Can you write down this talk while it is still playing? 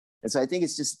And so I think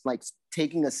it's just like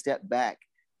taking a step back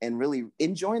and really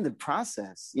enjoying the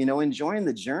process, you know, enjoying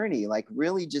the journey, like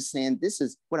really just saying, this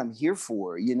is what I'm here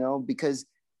for, you know, because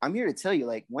I'm here to tell you,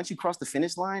 like, once you cross the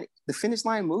finish line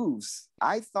moves.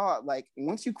 I thought, like,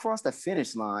 once you cross the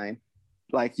finish line,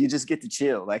 like, you just get to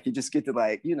chill. Like, you just get to,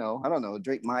 like, you know, I don't know,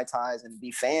 drink Mai Tais and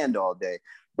be fanned all day.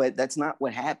 But that's not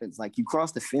what happens. Like, you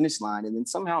cross the finish line and then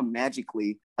somehow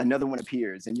magically another one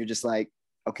appears and you're just like,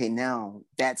 okay, now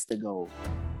that's the goal.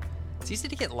 It's easy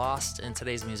to get lost in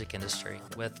today's music industry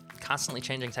with constantly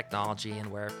changing technology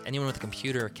and where anyone with a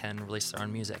computer can release their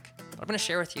own music. But I'm going to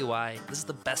share with you why this is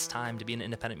the best time to be an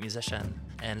independent musician,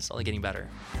 and it's only getting better.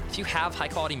 If you have high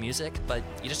quality music, but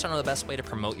you just don't know the best way to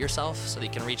promote yourself so that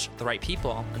you can reach the right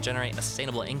people and generate a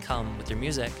sustainable income with your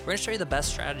music, we're going to show you the best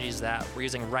strategies that we're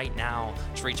using right now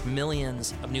to reach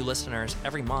millions of new listeners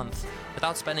every month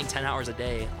without spending 10 hours a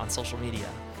day on social media.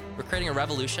 We're creating a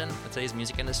revolution in today's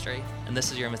music industry, and this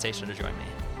is your invitation to join me.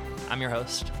 I'm your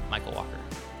host, Michael Walker.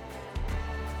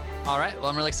 All right, well,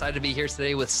 I'm really excited to be here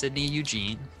today with Sydney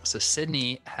Eugene. So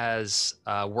Sydney has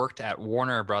worked at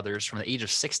Warner Brothers from the age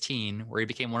of 16, where he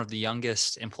became one of the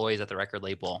youngest employees at the record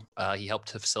label. He helped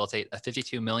to facilitate a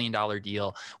 $52 million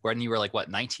deal when you were like, what,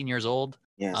 19 years old?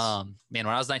 Yes. Man, when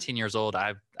I was 19 years old,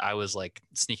 I was like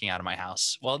sneaking out of my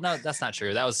house. Well, no, that's not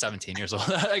true. That was 17 years old.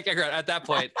 At that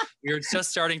point, we were just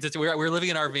starting to, we were living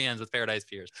in our vans with Paradise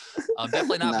Piers.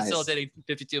 Definitely not Nice. facilitating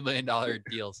 $52 million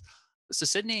deals. So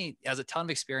Sydney has a ton of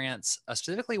experience,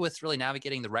 specifically with really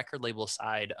navigating the record label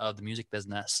side of the music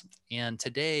business. And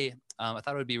today, I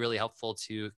thought it would be really helpful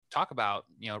to talk about,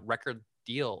 record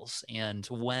deals and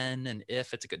when and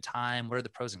if it's a good time. What are the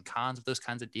pros and cons of those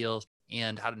kinds of deals,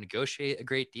 and how to negotiate a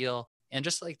great deal. And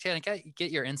just like to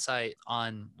get your insight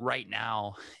on right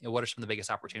now, what are some of the biggest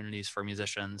opportunities for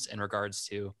musicians in regards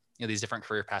to these different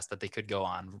career paths that they could go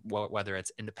on, whether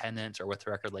it's independent or with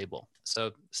the record label.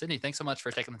 So Sydney, thanks so much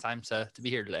for taking the time to be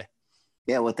here today.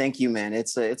 Yeah, well, thank you, man.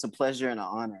 It's a pleasure and an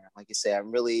honor. Like you say,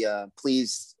 I'm really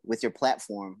pleased with your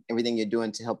platform, everything you're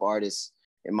doing to help artists,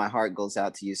 and my heart goes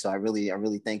out to you. So I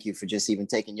really thank you for just even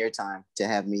taking your time to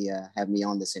have me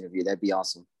on this interview. That'd be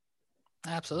awesome.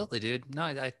 Absolutely, dude. No,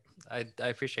 I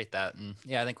appreciate that. And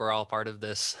yeah, I think we're all part of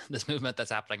this movement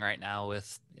that's happening right now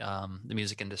with the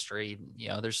music industry.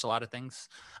 There's a lot of things,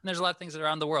 and there's a lot of things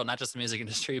around the world, not just the music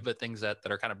industry, but things that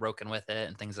are kind of broken with it,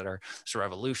 and things that are there's a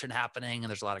revolution happening, and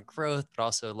there's a lot of growth, but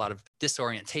also a lot of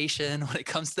disorientation when it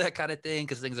comes to that kind of thing,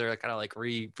 because things are kind of like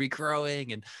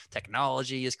regrowing, and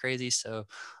technology is crazy. So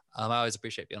I always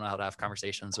appreciate being able to have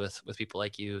conversations with people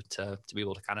like you to be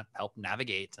able to kind of help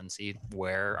navigate and see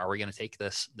where are we going to take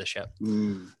this ship.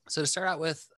 So to start out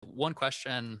with, one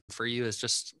question for you is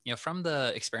just, from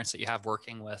the experience that you have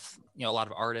working with, a lot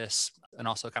of artists and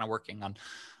also kind of working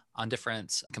on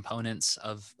different components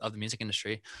of the music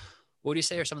industry, what do you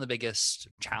say are some of the biggest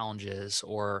challenges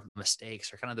or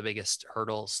mistakes or kind of the biggest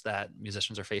hurdles that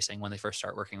musicians are facing when they first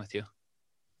start working with you?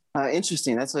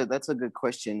 Interesting. That's a good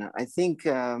question. I think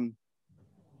kind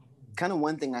of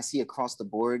one thing I see across the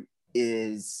board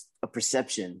is a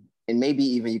perception, and maybe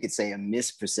even you could say a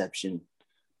misperception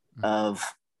of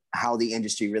how the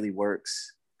industry really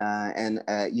works. And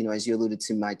as you alluded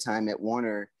to my time at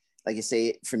Warner, like you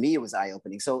say, for me, it was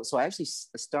eye-opening. So I actually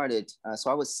started,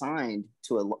 I was signed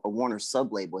to a Warner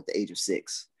sub-label at the age of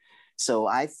 6. So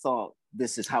I thought,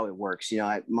 this is how it works.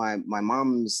 My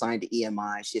mom signed to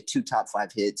EMI. She had 2 top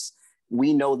 5 hits.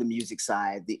 We know the music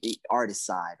side, the artist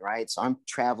side, right? So I'm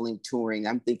traveling, touring.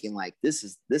 I'm thinking like, this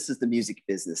is the music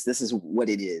business. This is what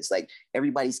it is. Like,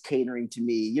 everybody's catering to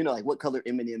me. Like, what color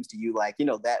M&Ms do you like?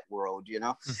 That world.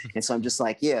 And so I'm just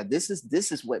like, yeah, this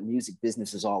is what music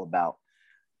business is all about.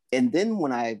 And then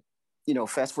when I,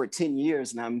 fast forward 10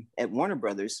 years and I'm at Warner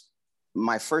Brothers,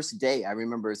 my first day, I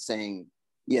remember saying,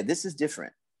 yeah, this is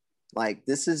different. Like,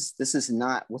 this is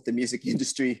not what the music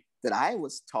industry that I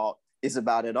was taught is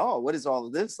about at all. What is all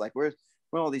of this? Like, what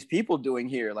are all these people doing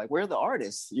here? Like, where are the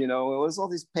artists? What's all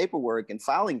this paperwork and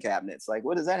filing cabinets? Like,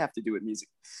 what does that have to do with music?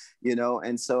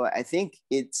 And so I think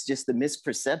it's just the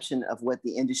misperception of what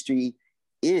the industry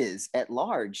is at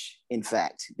large, in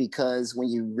fact, because when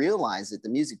you realize that the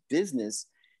music business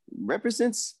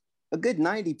represents a good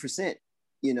 90%,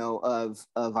 of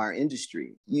our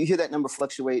industry. You hear that number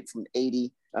fluctuate from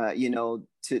 80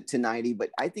 to 90,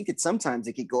 but I think sometimes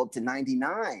it could go up to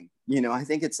 99. I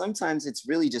think sometimes it's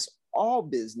really just all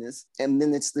business. And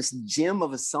then it's this gem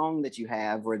of a song that you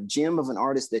have, or a gem of an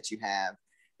artist that you have,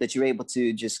 that you're able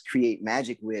to just create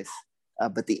magic with.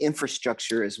 But the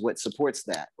infrastructure is what supports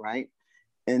that, right?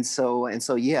 And so,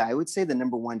 yeah, I would say the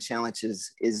number one challenge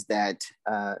is that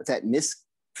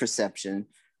misperception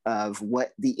of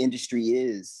what the industry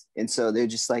is. And so they're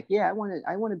just like, yeah, I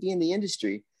want to be in the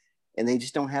industry. And they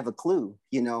just don't have a clue,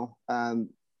 you know.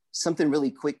 Something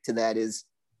really quick to that is,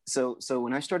 so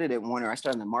when I started at Warner, I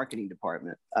started in the marketing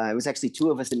department. It was actually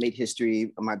two of us that made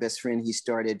history. My best friend, he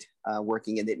started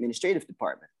working in the administrative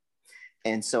department.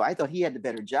 And so I thought he had the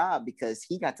better job because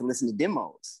he got to listen to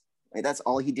demos. Like, that's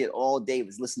all he did all day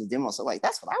was listen to demos. So like,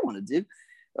 that's what I want to do.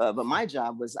 But my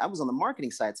job was, I was on the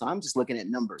marketing side. So I'm just looking at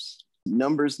numbers,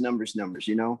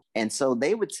 you know? And so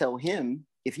they would tell him,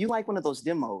 if you like one of those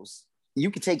demos, you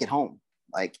could take it home.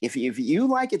 Like if you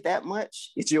like it that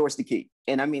much, it's yours to keep.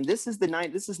 And I mean, this is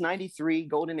 93,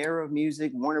 golden era of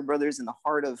music, Warner Brothers in the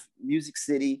heart of Music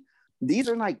City. These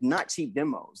are like not cheap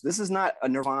demos. This is not a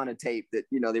Nirvana tape that,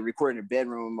 you know, they record in a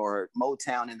bedroom or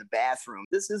Motown in the bathroom.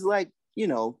 This is like, you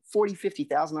know, $40,000,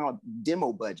 $50,000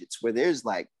 demo budgets where there's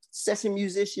like session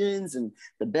musicians and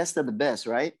the best of the best,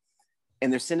 right?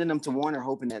 And they're sending them to Warner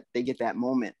hoping that they get that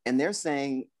moment. And they're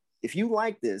saying, if you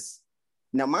like this,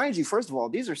 now, mind you, first of all,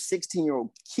 these are 16-year-old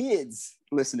kids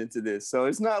listening to this. So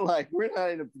it's not like we're not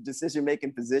in a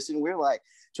decision-making position. We're like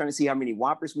trying to see how many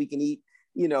Whoppers we can eat,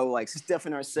 you know, like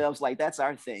stuffing ourselves. Like that's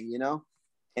our thing, you know?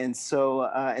 And so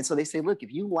they say, look,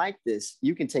 if you like this,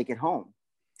 you can take it home.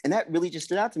 And that really just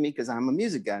stood out to me because I'm a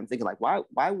music guy. I'm thinking like,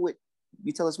 why would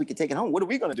you tell us we could take it home? What are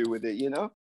we going to do with it, you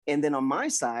know? And then on my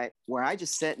side, where I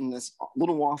just sat in this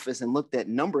little office and looked at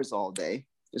numbers all day,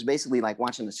 it was basically like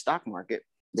watching the stock market.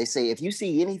 They say, if you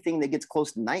see anything that gets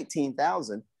close to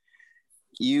 19,000,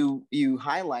 you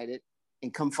highlight it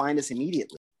and come find us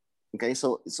immediately. Okay.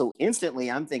 So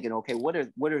instantly I'm thinking, okay,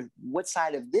 what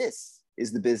side of this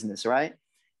is the business, right?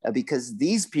 Because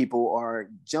these people are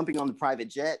jumping on the private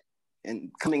jet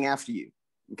and coming after you.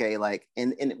 Okay. Like,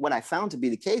 and what I found to be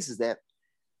the case is that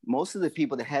most of the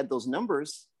people that had those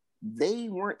numbers, they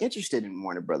weren't interested in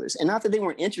Warner Brothers. And not that they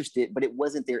weren't interested, but it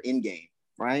wasn't their end game,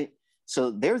 right? So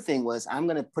their thing was, I'm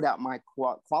going to put out my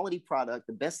quality product,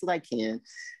 the best that I can,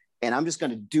 and I'm just going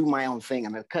to do my own thing.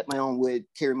 I'm going to cut my own wood,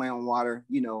 carry my own water,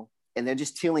 you know, and they're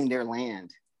just tilling their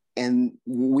land. And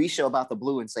we show up out the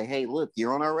blue and say, hey, look,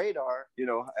 you're on our radar. You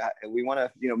know, we want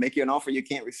to, you know, make you an offer you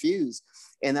can't refuse.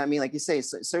 And I mean, like you say,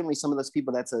 certainly some of those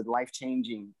people, that's a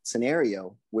life-changing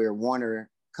scenario where Warner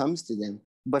comes to them.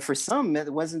 But for some,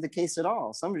 it wasn't the case at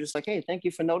all. Some are just like, hey, thank you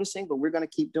for noticing, but we're going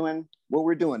to keep doing what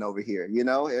we're doing over here. You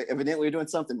know, evidently we're doing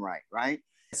something right, right?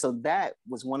 So that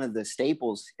was one of the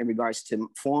staples in regards to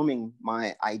forming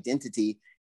my identity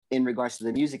in regards to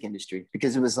the music industry,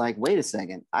 because it was like, wait a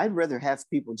second, I'd rather have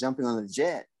people jumping on the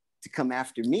jet to come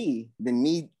after me than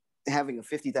me having a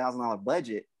 $50,000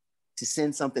 budget to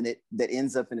send something that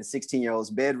ends up in a 16-year-old's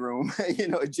bedroom, you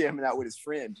know, jamming out with his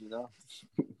friends, you know?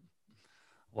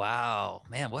 Wow,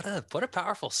 man, what a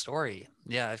powerful story.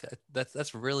 Yeah,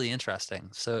 that's really interesting.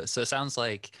 So it sounds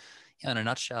like, you know, in a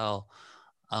nutshell,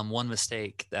 one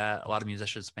mistake that a lot of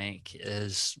musicians make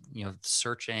is, you know,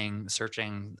 searching,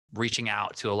 reaching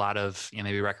out to a lot of, you know,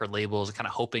 maybe record labels and kind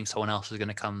of hoping someone else is going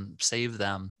to come save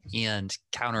them. And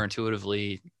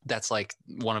counterintuitively, that's like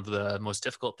one of the most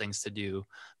difficult things to do,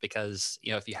 because,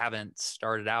 you know, if you haven't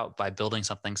started out by building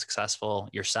something successful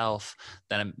yourself,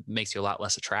 then it makes you a lot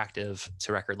less attractive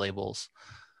to record labels.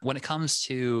 When it comes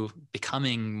to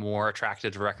becoming more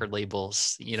attractive to record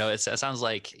labels, you know, it sounds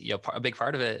like, you know, a big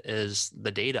part of it is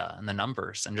the data and the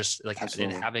numbers, and just like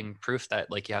having proof that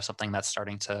like you have something that's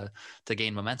starting to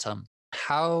gain momentum.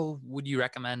 How would you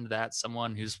recommend that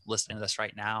someone who's listening to this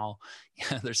right now,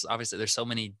 there's so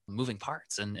many moving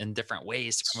parts and different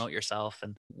ways to promote yourself,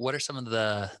 and what are some of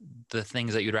the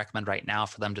things that you'd recommend right now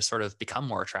for them to sort of become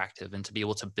more attractive and to be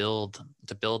able to build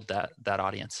that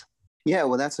audience? Yeah,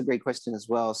 well, that's a great question as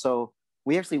well. So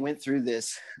we actually went through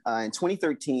this in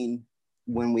 2013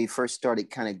 when we first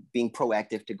started kind of being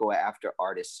proactive to go after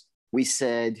artists. We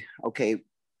said, okay,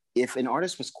 if an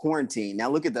artist was quarantined,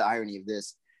 now look at the irony of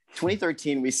this.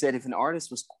 2013, we said if an artist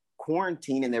was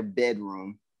quarantined in their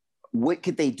bedroom, what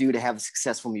could they do to have a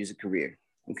successful music career?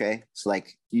 Okay, so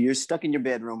like you're stuck in your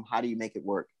bedroom, how do you make it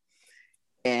work?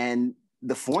 And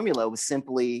the formula was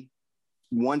simply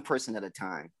one person at a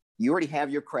time. You already have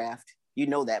your craft. You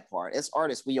know that part. As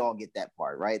artists, we all get that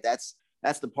part, right? That's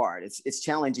the part. It's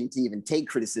challenging to even take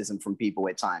criticism from people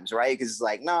at times, right? Because it's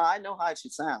like, no, I know how it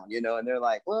should sound, you know, and they're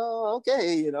like, well,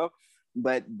 okay, you know,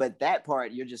 but that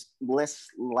part you're just less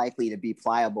likely to be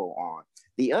pliable on.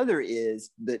 The other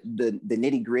is the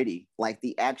nitty gritty, like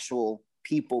the actual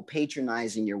people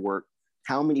patronizing your work.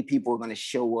 How many people are going to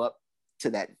show up to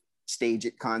that stage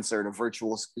at concert or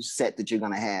virtual set that you're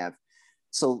going to have?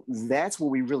 So that's what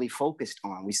we really focused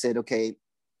on. We said, okay,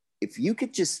 if you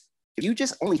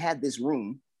just only had this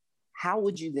room, how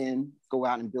would you then go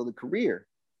out and build a career?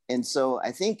 And so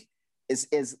I think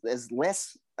as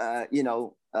less,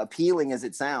 appealing as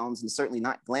it sounds, and certainly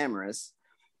not glamorous,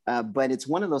 but it's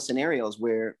one of those scenarios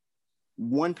where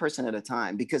one person at a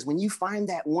time, because when you find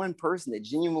that one person that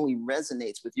genuinely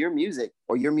resonates with your music,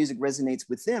 or your music resonates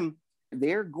with them,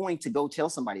 they're going to go tell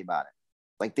somebody about it.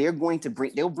 Like they'll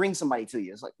bring somebody to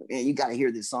you. It's like, man, you got to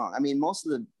hear this song. I mean, most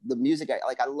of the music,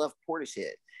 I love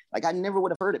Portishead. Like I never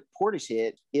would have heard of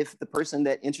Portishead if the person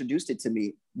that introduced it to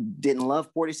me didn't love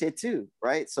Portishead too,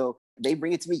 right? So they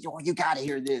bring it to me, oh, you got to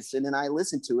hear this. And then I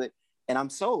listen to it and I'm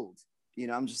sold.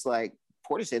 I'm just like,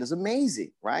 Portishead is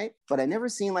amazing, right? But I never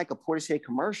seen like a Portishead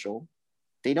commercial.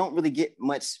 They don't really get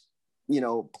much,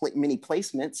 many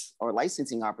placements or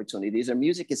licensing opportunities. Their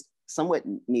music is somewhat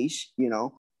niche,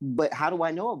 but how do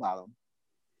I know about them,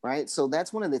 right? So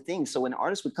that's one of the things. So when an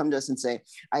artist would come to us and say,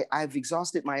 I've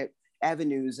exhausted my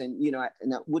avenues, and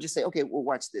we'll just say, okay, we'll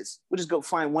watch this. We'll just go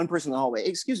find one person in the hallway.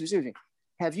 Excuse me,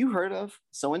 have you heard of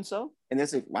so-and-so? And they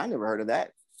say, I never heard of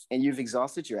that. And you've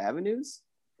exhausted your avenues,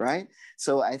 right?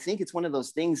 So I think it's one of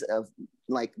those things of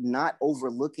like not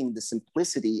overlooking the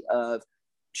simplicity of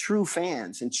true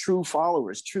fans and true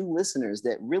followers, true listeners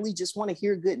that really just want to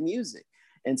hear good music.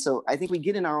 And so I think we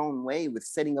get in our own way with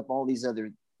setting up all these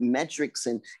other metrics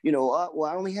and, well,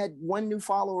 I only had one new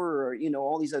follower, or,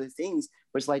 all these other things.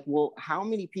 But it's like, well, how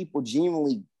many people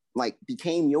genuinely like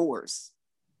became yours,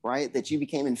 right? That you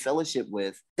became in fellowship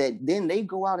with, that then they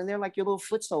go out and they're like your little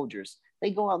foot soldiers. They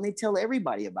go out and they tell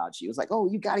everybody about you. It's like, oh,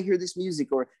 you got to hear this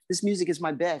music, or this music is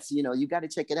my best. You got to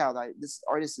check it out. This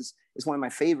artist is one of my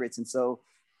favorites. And so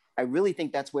I really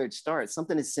think that's where it starts.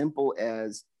 Something as simple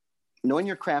as knowing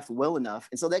your craft well enough.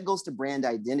 And so that goes to brand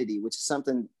identity, which is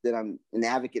something that I'm an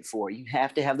advocate for. You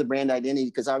have to have the brand identity,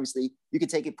 because obviously you can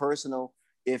take it personal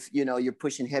if, you're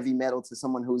pushing heavy metal to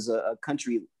someone who's a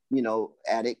country,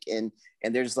 addict, and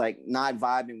they're just like not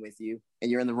vibing with you and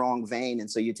you're in the wrong vein. And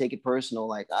so you take it personal,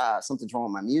 like, something's wrong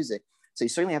with my music. So you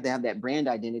certainly have to have that brand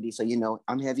identity. So,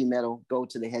 I'm heavy metal, go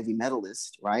to the heavy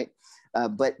metalist, right?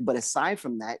 But aside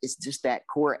from that, it's just that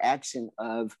core action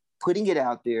of putting it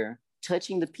out there,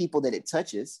 touching the people that it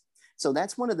touches. So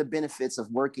that's one of the benefits of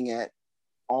working at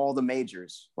all the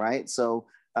majors, right? So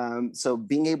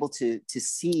being able to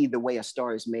see the way a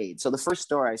star is made. So the first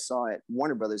star I saw at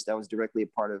Warner Brothers that I was directly a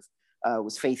part of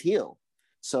was Faith Hill.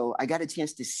 So I got a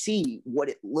chance to see what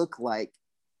it looked like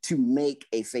to make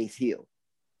a Faith Hill,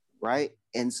 right?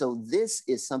 And so this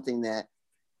is something that,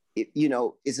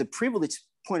 is a privileged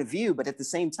point of view, but at the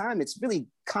same time, it's really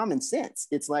common sense.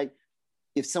 It's like,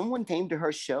 if someone came to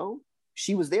her show,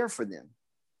 she was there for them.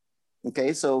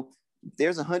 Okay, so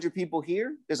there's 100 people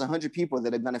here. There's 100 people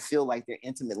that are going to feel like they're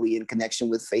intimately in connection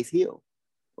with Faith Hill,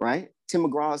 right? Tim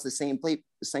McGraw is the same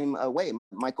way.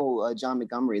 Michael John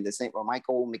Montgomery, or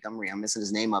Michael Montgomery, I'm messing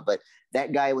his name up, but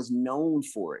that guy was known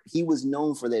for it. He was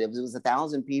known for that. If it was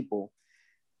 1,000 people,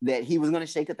 that he was going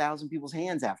to shake 1,000 people's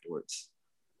hands afterwards,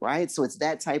 right? So it's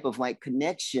that type of like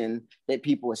connection that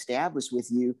people establish with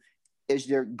you as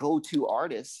their go-to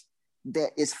artist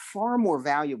that is far more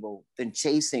valuable than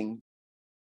chasing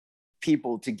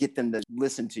people to get them to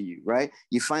listen to you, right?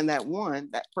 You find that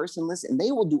person listen, and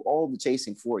they will do all the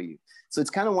chasing for you. So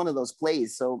it's kind of one of those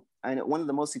plays. So I know one of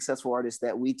the most successful artists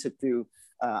that we took through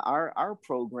our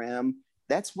program,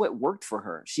 that's what worked for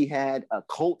her. She had a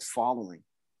cult following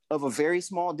of a very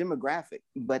small demographic,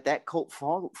 but that cult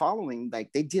following,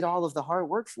 like they did all of the hard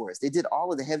work for us. They did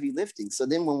all of the heavy lifting. So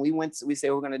then when we say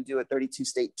we're going to do a 32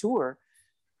 state tour,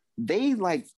 they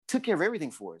like took care of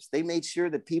everything for us. They made sure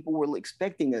that people were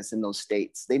expecting us in those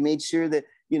states. They made sure that,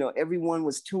 everyone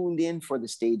was tuned in for the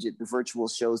stage at the virtual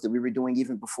shows that we were doing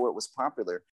even before it was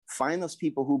popular. Find those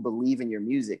people who believe in your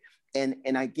music. And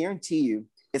I guarantee you,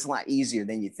 it's a lot easier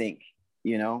than you think,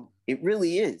 it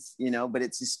really is, but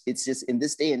it's just in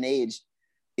this day and age,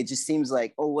 it just seems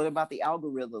like, oh, what about the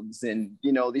algorithms and,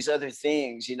 these other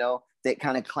things, that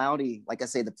kind of cloudy, like I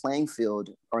say, the playing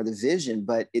field or the vision.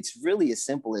 But it's really as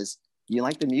simple as, you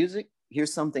like the music,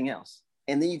 here's something else.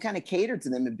 And then you kind of cater to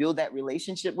them and build that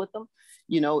relationship with them.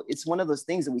 It's one of those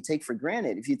things that we take for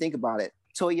granted. If you think about it,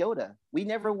 Toyota, we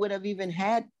never would have even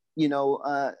had,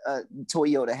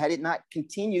 Toyota had it not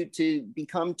continued to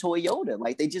become Toyota.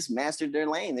 Like they just mastered their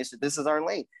lane. They said, this is our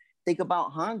lane. Think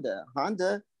about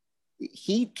Honda.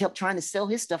 He kept trying to sell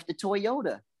his stuff to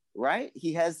Toyota, right?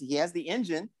 He has the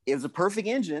engine. It was a perfect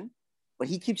engine, but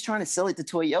he keeps trying to sell it to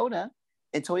Toyota.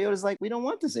 And Toyota's like, we don't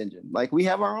want this engine. Like, we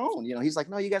have our own. He's like,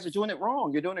 no, you guys are doing it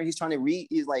wrong. You're doing it. He's trying to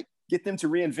he's like, get them to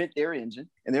reinvent their engine.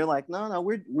 And they're like, no,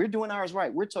 we're doing ours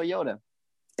right. We're Toyota.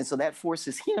 And so that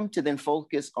forces him to then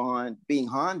focus on being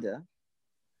Honda.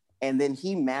 And then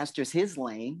he masters his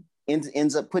lane.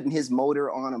 ends up putting his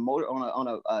motor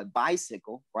on a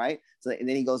bicycle, right? So and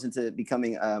then he goes into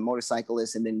becoming a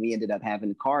motorcyclist, and then we ended up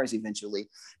having cars eventually.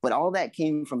 But all that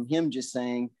came from him just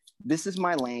saying, "This is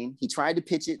my lane." He tried to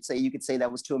pitch it, you could say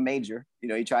that was to a major.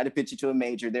 He tried to pitch it to a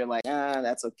major. They're like,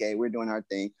 that's okay. We're doing our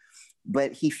thing.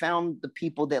 But he found the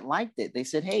people that liked it. They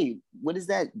said, "Hey, what is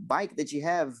that bike that you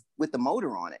have with the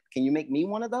motor on it? Can you make me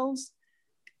one of those?"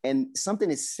 And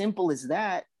something as simple as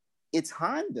that, it's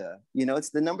Honda, it's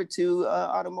the number 2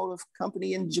 automotive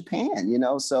company in Japan,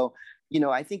 So,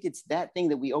 I think it's that thing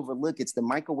that we overlook. It's the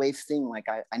microwave thing. Like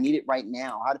I need it right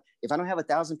now. If I don't have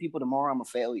 1,000 people tomorrow, I'm a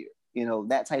failure,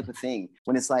 that type of thing.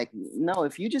 When it's like, no,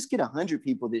 if you just get 100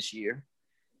 people this year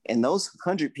and those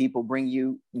 100 people bring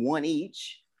you one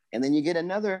each, and then you get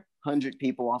another 100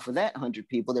 people off of that 100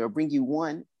 people that'll bring you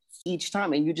one each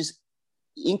time, and you just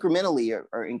incrementally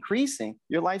are increasing,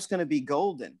 your life's going to be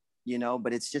golden,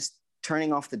 but it's just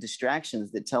turning off the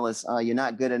distractions that tell us you're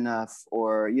not good enough,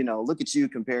 or, look at you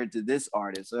compared to this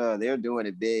artist. They're doing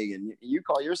it big. And you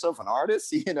call yourself an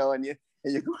artist, and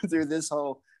you're going through this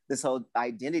whole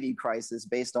identity crisis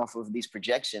based off of these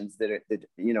projections that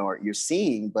you're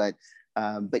seeing. But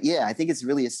yeah, I think it's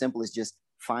really as simple as just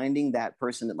finding that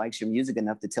person that likes your music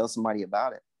enough to tell somebody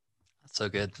about it. That's so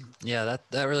good. Yeah,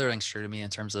 that really rings true to me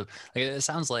in terms of, like, it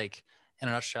sounds like, in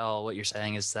a nutshell, what you're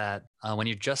saying is that when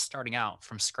you're just starting out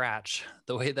from scratch,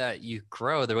 the way that you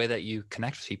grow, the way that you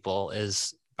connect with people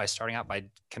is by starting out by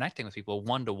connecting with people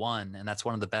one-to-one. And that's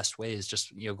one of the best ways,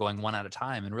 just, going one at a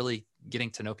time and really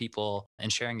getting to know people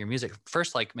and sharing your music.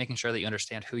 First, like making sure that you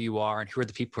understand who you are and who are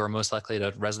the people who are most likely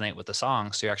to resonate with the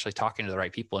song. So you're actually talking to the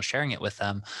right people and sharing it with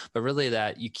them. But really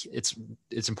that it's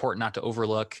important not to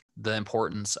overlook the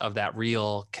importance of that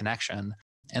real connection.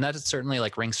 And that certainly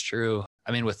like rings true.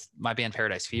 I mean, with my band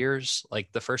Paradise Fears,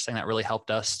 like the first thing that really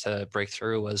helped us to break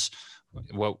through was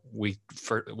what we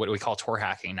call tour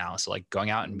hacking now. So like going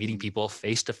out and meeting people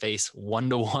face to face,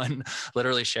 one-to-one,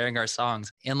 literally sharing our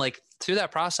songs. And like through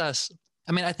that process,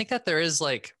 I mean, I think that there is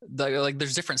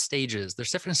there's different stages.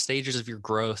 There's different stages of your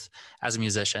growth as a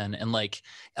musician. And like,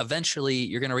 eventually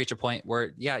you're going to reach a point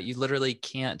where, yeah, you literally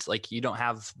can't, like, you don't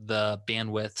have the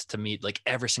bandwidth to meet like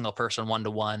every single person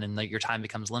one-to-one, and like your time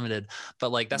becomes limited.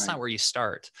 But like, that's not where you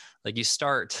start. Like you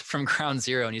start from ground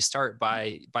zero, and you start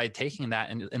by taking that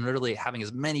and literally having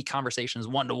as many conversations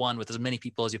one-to-one with as many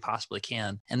people as you possibly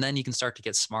can. And then you can start to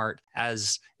get smart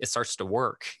as it starts to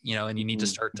work, and you need to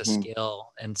start to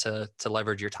scale and to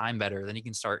leverage your time better. Then you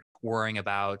can start worrying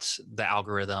about the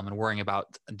algorithm and worrying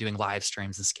about doing live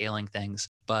streams and scaling things.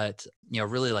 But,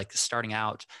 really like starting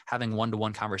out, having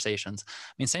one-to-one conversations.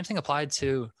 I mean, same thing applied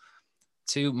to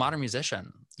modern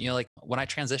musician. Like when I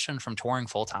transitioned from touring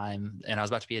full time and I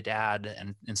was about to be a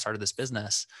dad and started this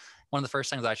business, one of the first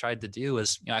things I tried to do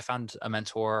was, I found a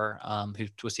mentor who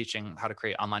was teaching how to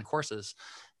create online courses.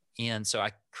 And so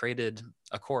I created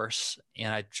a course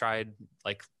and I tried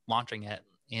like launching it.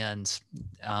 And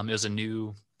it was a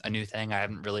new thing. I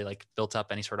hadn't really like built up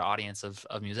any sort of audience of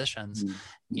musicians,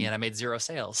 and I made 0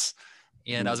 sales.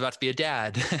 And I was about to be a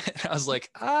dad. I was like,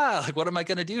 like, what am I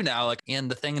going to do now? Like, and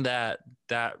the thing that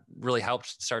really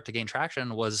helped start to gain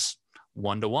traction was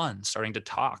one-to-one, starting to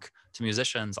talk to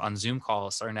musicians on Zoom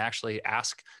calls, starting to actually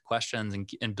ask questions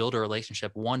and build a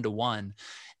relationship one-to-one.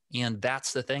 And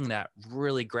that's the thing that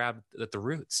really grabbed at the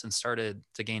roots and started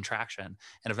to gain traction.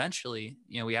 And eventually,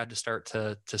 we had to start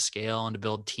to scale and to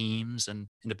build teams and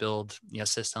to build,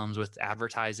 systems with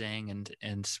advertising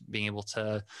and being able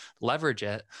to leverage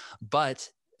it. But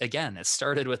again, it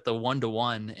started with the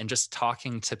one-to-one and just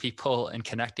talking to people and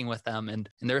connecting with them. And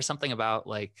there was something about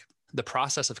like the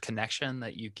process of connection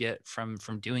that you get from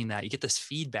doing that. You get this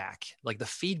feedback. Like the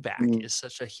feedback is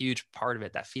such a huge part of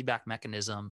it, that feedback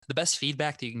mechanism. The best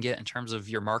feedback that you can get in terms of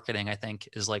your marketing, I think,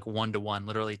 is like one-to-one,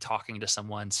 literally talking to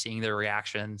someone, seeing their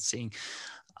reaction,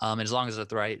 and as long as it's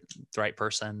the right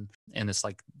person and it's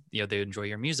like, they enjoy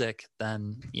your music,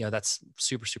 then, that's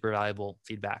super, super valuable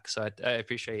feedback. So I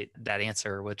appreciate that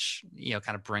answer, which,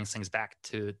 kind of brings things back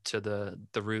to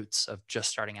the roots of just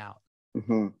starting out.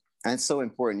 Mm-hmm. And it's so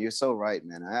important. You're so right,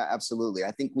 man. Absolutely. I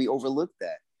think we overlook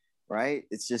that, right?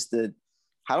 It's just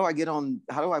how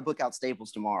do I book out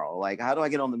Staples tomorrow? Like, how do I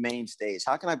get on the main stage?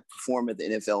 How can I perform at the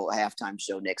NFL halftime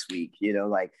show next week?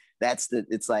 Like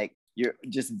it's like, you're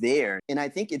just there. And I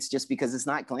think it's just because it's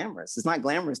not glamorous. It's not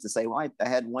glamorous to say, well, I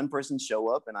had one person show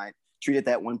up and I treated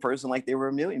that one person like they were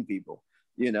a million people,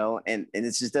 and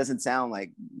it just doesn't sound like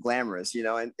glamorous,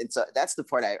 and so that's the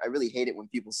part I really hate it when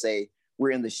people say,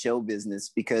 we're in the show business,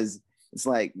 because it's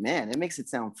like, man, it makes it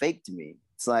sound fake to me.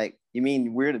 It's like, you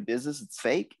mean we're in a business? It's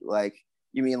fake. Like,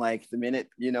 You mean like the minute,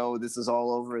 this is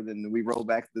all over, then we roll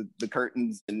back the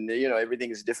curtains and,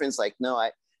 everything is different? It's like, no,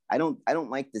 I don't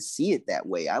like to see it that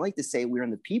way. I like to say we're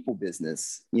in the people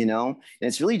business, and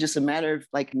it's really just a matter of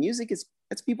like music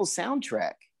that's people's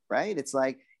soundtrack, right? It's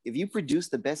like if you produce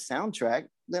the best soundtrack,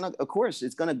 then of course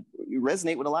it's going to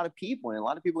resonate with a lot of people, and a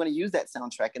lot of people are going to use that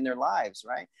soundtrack in their lives,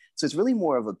 right? So it's really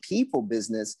more of a people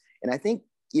business. And I think,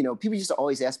 people used to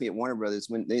always ask me at Warner Brothers,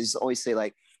 when they just always say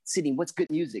like, Sidney, what's good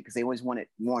music? Because they always wanted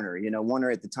Warner. Warner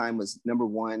at the time was number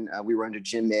one. We were under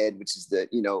Jim Ed, which is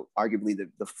arguably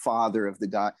the father of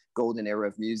the golden era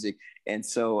of music. And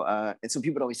so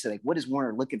people would always say like, what is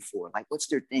Warner looking for? Like, what's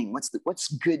their thing? What's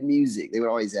good music? They would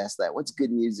always ask that. What's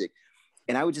good music?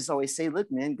 And I would just always say,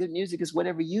 look, man, good music is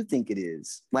whatever you think it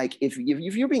is. Like if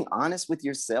you're being honest with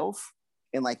yourself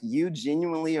and like you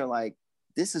genuinely are like,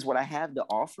 this is what I have to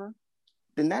offer,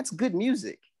 then that's good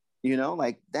music.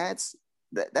 Like that's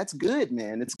good,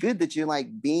 man. It's good that you're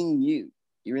like being you,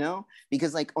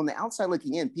 because like on the outside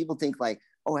looking in, people think like,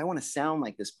 oh, I want to sound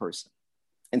like this person.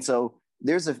 And so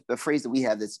there's a phrase that we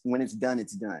have that's when it's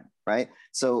done, right?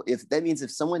 So if that means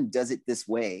if someone does it this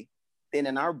way, then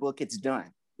in our book, it's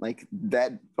done. Like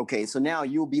that, okay, so now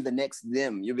you'll be the next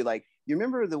them. You'll be like, you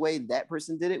remember the way that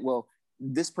person did it? Well,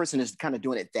 this person is kind of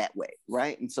doing it that way,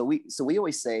 right? And so we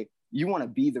always say, you want to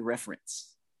be the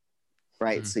reference,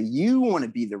 right? Mm-hmm. So you want to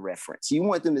be the reference. You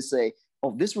want them to say,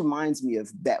 oh, this reminds me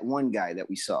of that one guy that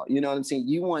we saw. You know what I'm saying?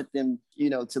 You want them,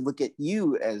 to look at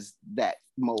you as that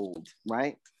mold,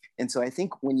 right? And so I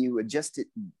think when you adjust it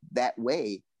that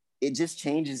way, it just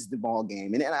changes the ball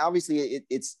game. And obviously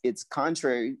it's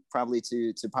contrary probably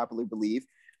to popular belief,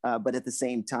 but at the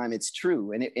same time, it's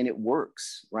true and it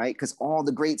works, right? Because all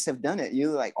the greats have done it.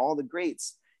 Like all the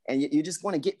greats. And you just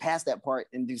want to get past that part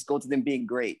and just go to them being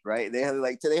great, right? They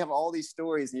have all these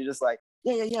stories and you're just like,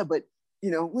 yeah, but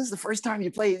when's the first time you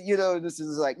played? This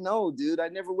is like, no, dude, I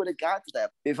never would have got to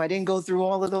that if I didn't go through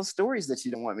all of those stories that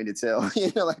you don't want me to tell,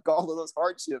 like all of those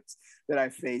hardships that I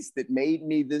faced that made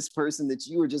me this person that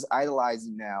you were just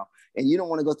idolizing now. And you don't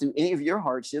want to go through any of your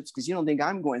hardships because you don't think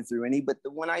I'm going through any, but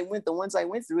the ones I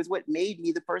went through is what made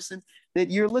me the person that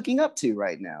you're looking up to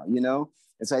right now, And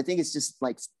so I think it's just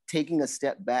like taking a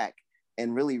step back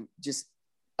and really just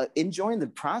enjoying the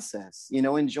process,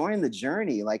 enjoying the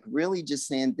journey, like really just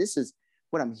saying, this is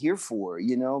what I'm here for,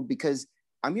 because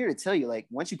I'm here to tell you, like,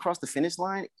 once you cross the finish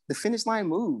line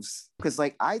moves. Because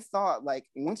like, I thought like,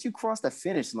 once you cross the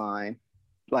finish line,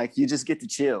 like you just get to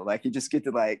chill. Like you just get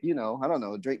to like, I don't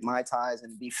know, drink Mai Tais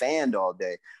and be fanned all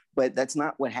day. But that's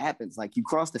not what happens. Like you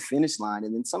cross the finish line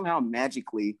and then somehow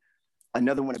magically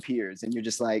another one appears and you're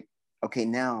just like, okay,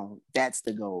 now that's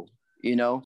the goal,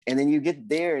 And then you get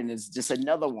there and it's just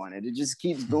another one and it just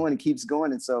keeps going and keeps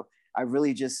going. And so I've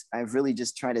really just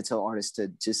tried to tell artists to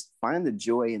just find the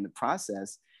joy in the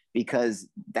process, because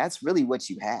that's really what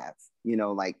you have,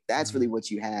 like that's really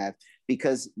what you have,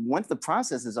 because once the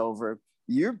process is over,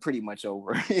 you're pretty much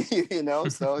over,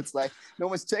 so it's like no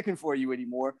one's checking for you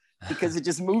anymore because it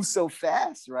just moves so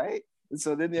fast, right? And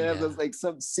so then you have those like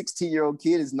some 16-year-old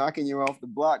kid is knocking you off the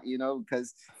block,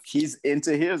 because he's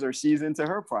into his or she's into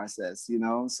her process,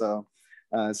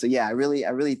 So yeah, I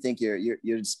really think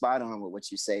you're spot on with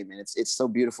what you say, man. It's so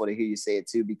beautiful to hear you say it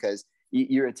too, because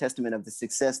you're a testament of the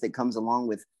success that comes along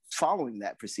with following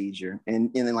that procedure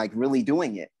and then like really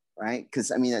doing it, right?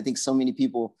 Because I mean, I think so many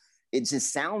people, it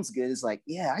just sounds good. It's like,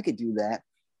 yeah, I could do that,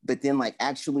 but then like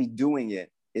actually doing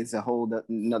it is a whole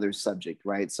another subject,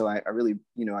 right? So I really,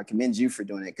 I commend you for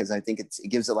doing it because I think it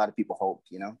gives a lot of people hope,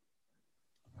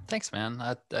 Thanks, man.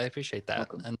 I appreciate that.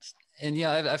 Welcome. And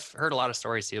I've heard a lot of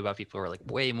stories too about people who are like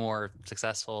way more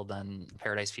successful than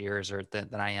Paradise Fears or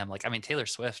than I am. Like, I mean, Taylor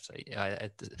Swift, I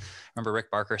remember Rick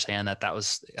Barker saying that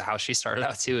was how she started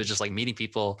out too, is just like meeting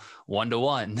people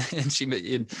one-to-one. And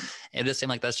it just seemed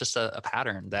like that's just a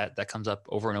pattern that comes up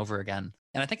over and over again.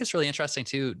 And I think it's really interesting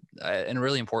too, and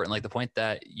really important, like the point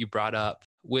that you brought up,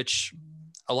 which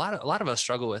a lot of us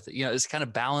struggle with, is kind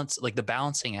of balance, like the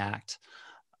balancing act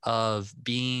of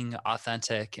being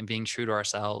authentic and being true to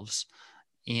ourselves,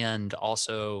 and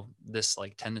also this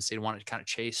like tendency to want to kind of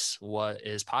chase what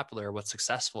is popular, what's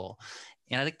successful.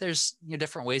 And I think there's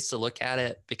different ways to look at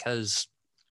it, because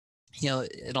in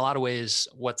a lot of ways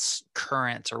what's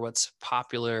current or what's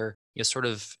popular sort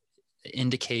of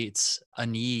indicates a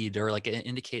need, or like it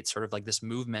indicates sort of like this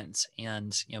movement.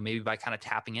 And maybe by kind of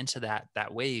tapping into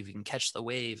that wave, you can catch the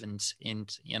wave. And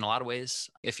in a lot of ways,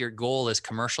 if your goal is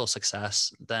commercial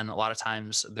success, then a lot of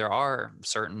times there are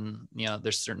certain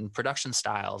there's certain production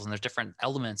styles and there's different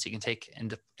elements you can take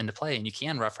into play, and you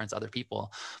can reference other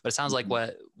people. But it sounds like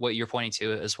what you're pointing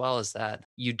to as well is that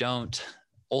you don't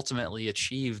ultimately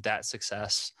achieve that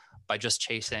success by just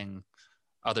chasing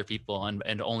other people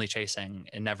and only chasing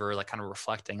and never like kind of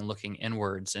reflecting and looking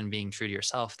inwards and being true to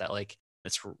yourself, that like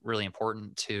it's really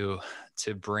important to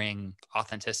bring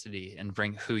authenticity and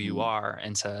bring who you are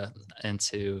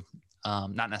into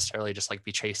not necessarily just like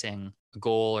be chasing a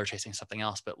goal or chasing something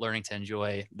else, but learning to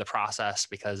enjoy the process,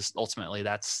 because ultimately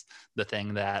that's the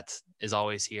thing that is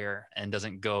always here and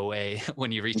doesn't go away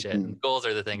when you reach it. And goals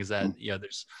are the things that, you know,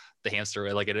 there's the hamster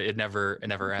wheel, like it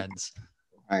never ends.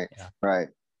 Right. Yeah. Right.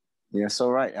 Yeah. So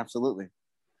right. Absolutely.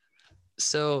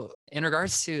 So in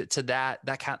regards to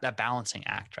that balancing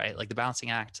act, right? Like the balancing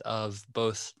act of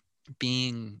both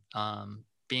being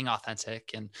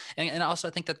authentic and also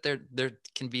I think that there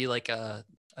can be like a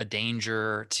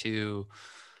danger to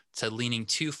leaning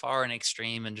too far in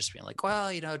extreme and just being like,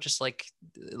 well, you know, just like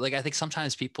I think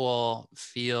sometimes people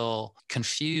feel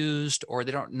confused or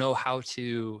they don't know how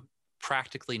to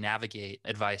practically navigate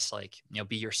advice like, you know,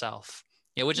 be yourself.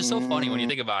 Yeah, which is so funny when you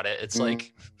think about it. It's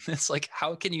like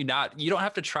how can you not? You don't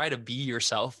have to try to be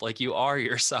yourself. Like you are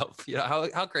yourself. You know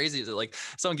how crazy is it? Like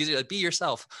someone gives you like, be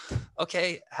yourself.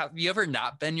 Okay, have you ever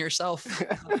not been yourself?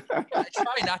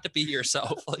 Try not to be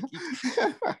yourself.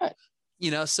 Like you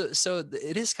know, so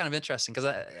it is kind of interesting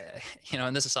because you know,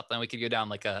 and this is something we could go down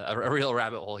like a real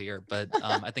rabbit hole here, but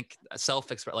I think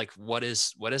like what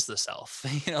is the self?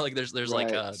 You know, like there's like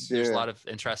there's a lot of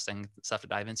interesting stuff to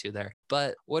dive into there.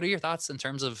 But what are your thoughts in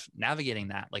terms of navigating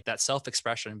that, like that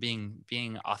self-expression,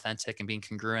 being authentic and being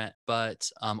congruent, but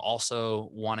also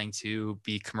wanting to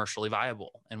be commercially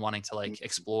viable and wanting to like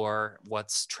explore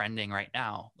what's trending right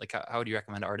now? Like how would you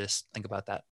recommend artists think about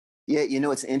that? Yeah, you know,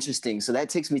 it's interesting. So that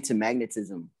takes me to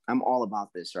magnetism. I'm all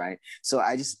about this, right? So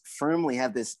I just firmly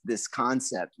have this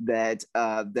concept that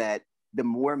that the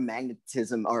more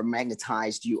magnetism or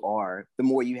magnetized you are, the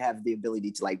more you have the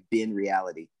ability to like bend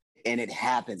reality. And it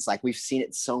happens. Like we've seen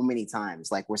it so many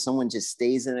times, like where someone just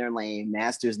stays in their lane,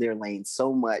 masters their lane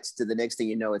so much to the next thing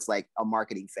you know, it's like a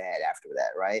marketing fad after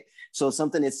that, right? So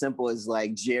something as simple as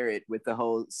like Jared with the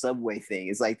whole Subway thing.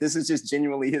 It's like, this is just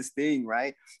genuinely his thing,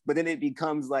 right? But then it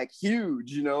becomes like huge,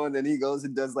 you know, and then he goes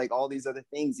and does like all these other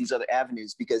things, these other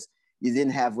avenues, because you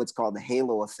didn't have what's called the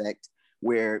halo effect,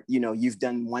 where, you know, you've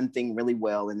done one thing really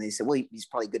well and they say, well, he's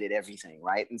probably good at everything,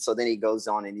 right? And so then he goes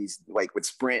on and he's like with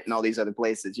Sprint and all these other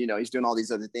places, you know, he's doing all these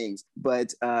other things.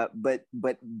 But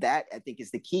that I think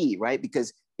is the key, right?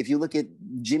 Because if you look at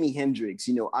Jimi Hendrix,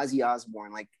 you know, Ozzy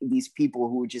Osbourne, like these people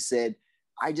who just said,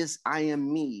 I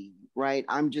am me, right?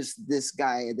 I'm just this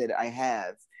guy that I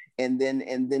have. And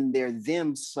then they're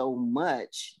them so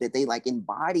much that they like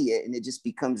embody it, and it just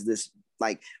becomes this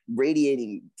like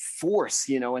radiating force,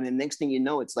 you know. And the next thing you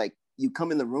know, it's like you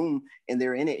come in the room and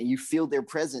they're in it and you feel their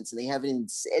presence and they haven't even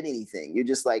said anything. You're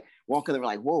just like walking there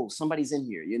like, whoa, somebody's in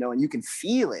here, you know, and you can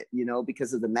feel it, you know,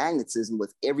 because of the magnetism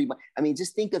with everybody. I mean,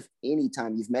 just think of any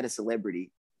time you've met a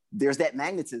celebrity, there's that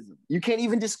magnetism. You can't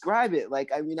even describe it.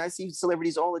 Like, I mean, I see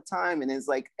celebrities all the time and it's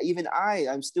like, even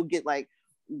I'm still get like,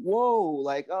 whoa,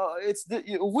 like, oh,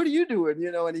 what are you doing?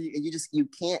 You know, and you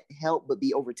can't help but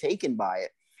be overtaken by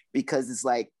it, because it's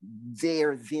like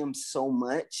they're them so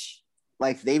much,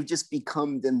 like they've just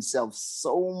become themselves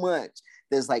so much.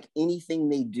 There's like anything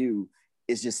they do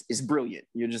is brilliant.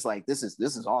 You're just like, this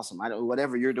is awesome. I don't,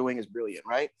 whatever you're doing is brilliant,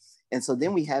 right? And so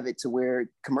then we have it to where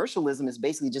commercialism is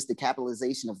basically just the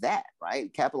capitalization of that,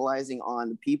 right? Capitalizing on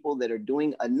the people that are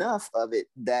doing enough of it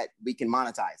that we can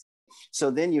monetize. So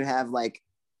then you have like,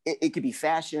 it could be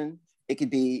fashion, it could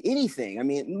be anything. I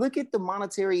mean, look at the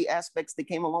monetary aspects that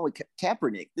came along with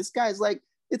Kaepernick. This guy's like,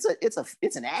 it's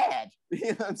an ad. You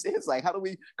know what I'm saying? It's like, how do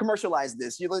we commercialize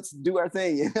this? Let's do our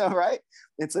thing, you know, right?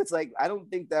 It's like, I don't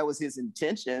think that was his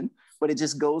intention, but it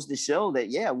just goes to show that,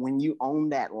 yeah, when you own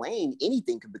that lane,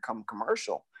 anything could become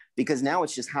commercial, because now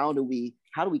it's just how do we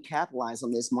capitalize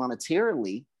on this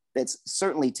monetarily. That's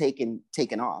certainly taken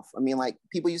off. I mean, like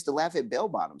people used to laugh at bell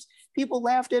bottoms. People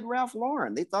laughed at Ralph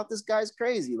Lauren. They thought this guy's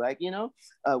crazy. Like, you know,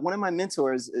 one of my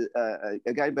mentors,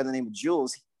 a guy by the name of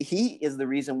Jules, he is the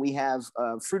reason we have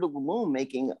Fruit of the Loom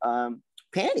making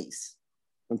panties.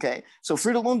 Okay, so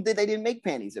Fruit of the Loom they didn't make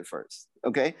panties at first.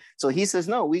 Okay, so he says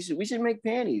no, we should make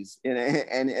panties,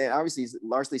 and obviously he's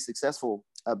largely successful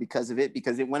because of it,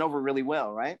 because it went over really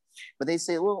well, right? But they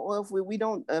say, well, if we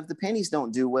don't, if the panties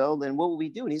don't do well, then what will we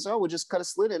do? And he said, oh, we'll just cut a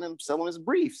slit in them, sell them as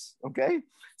briefs. Okay,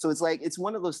 so it's like it's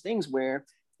one of those things where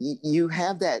you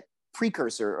have that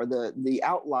precursor or the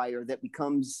outlier that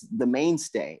becomes the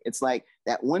mainstay. It's like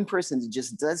that one person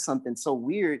just does something so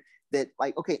weird that,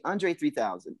 like, okay, Andre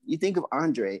 3000. You think of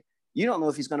Andre, you don't know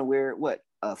if he's going to wear what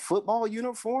a football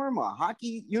uniform, a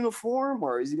hockey uniform,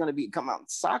 or is he going to be come out in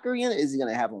soccer? Is he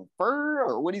going to have on fur,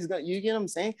 or what he's going to, you get what I'm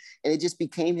saying? And it just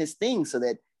became his thing, so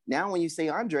that now when you say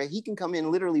Andre, he can come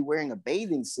in literally wearing a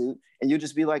bathing suit and you'll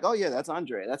just be like, oh yeah, that's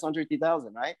Andre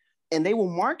 3000, right? And they will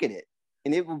market it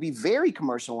and it will be very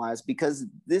commercialized because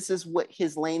this is what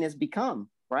his lane has become,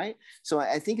 right? So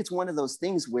I think it's one of those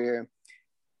things where,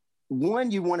 one,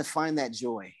 you want to find that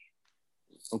joy.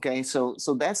 Okay, so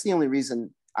that's the only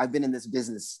reason I've been in this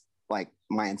business like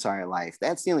my entire life.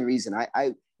 That's the only reason.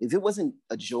 I if it wasn't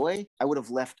a joy, I would have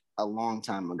left a long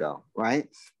time ago, right?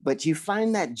 But you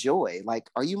find that joy. Like,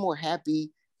 are you more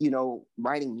happy,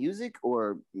 writing music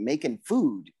or making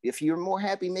food? If you're more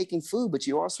happy making food, but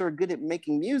you also are good at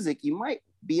making music, you might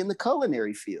be in the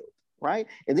culinary field, right?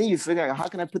 And then you figure out, how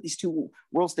can I put these two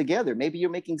worlds together? Maybe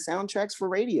you're making soundtracks for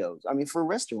radios, for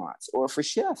restaurants or for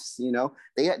chefs,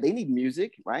 they need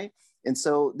music, right? And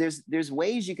so there's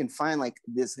ways you can find like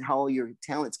this, how your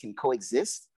talents can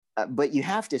coexist, but you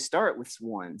have to start with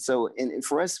one. So, and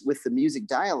for us with the music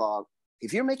dialogue,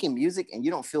 if you're making music and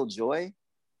you don't feel joy,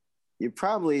 you're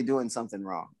probably doing something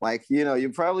wrong. Like,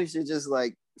 you probably should just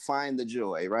like find the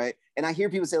joy, right? And I hear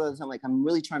people say all the time, like, I'm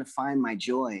really trying to find my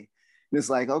joy. And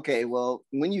it's like, okay, well,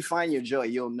 when you find your joy,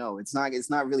 you'll know. It's not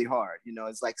really hard.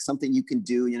 It's like something you can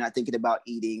do. You're not thinking about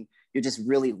eating. You're just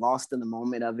really lost in the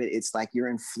moment of it. It's like you're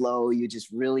in flow. You just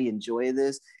really enjoy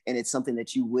this. And it's something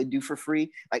that you would do for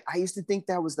free. Like, I used to think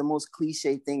that was the most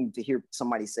cliche thing to hear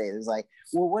somebody say. It's like,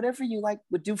 well, whatever you like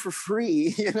would do for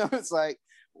free. It's like,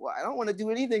 well, I don't want to do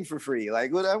anything for free.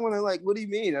 Like, what do you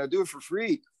mean? I'll do it for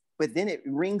free. But then it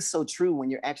rings so true when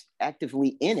you're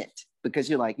actively in it, because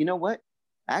you're like, you know what?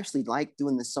 I actually like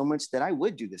doing this so much that I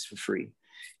would do this for free.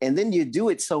 And then you do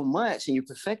it so much and you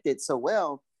perfect it so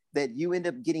well that you end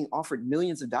up getting offered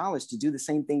millions of dollars to do the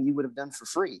same thing you would have done for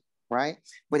free, right?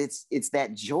 But it's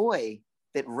that joy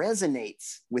that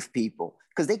resonates with people,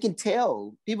 because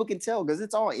people can tell, because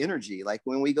it's all energy. Like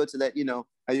when we go to that,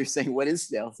 how you're saying, what is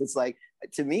self? It's like,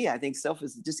 to me, I think self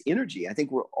is just energy. I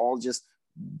think we're all just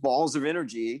balls of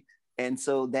energy. And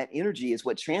so that energy is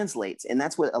what translates. And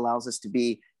that's what allows us to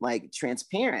be like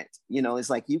transparent. It's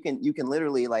like you can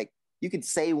literally, like, you could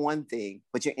say one thing,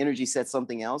 but your energy says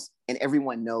something else and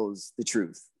everyone knows the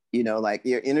truth. Like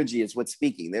your energy is what's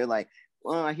speaking. They're like,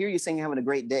 well, I hear you saying you're having a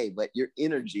great day, but your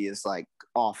energy is like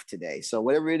off today. So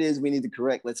whatever it is we need to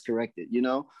correct, let's correct it,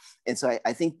 And so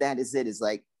I think that is it, is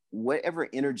like whatever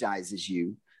energizes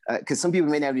you. Because some people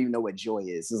may not even know what joy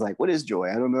is. It's like, what is joy?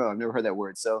 I don't know. I've never heard that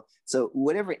word. So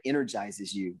whatever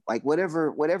energizes you, like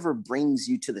whatever brings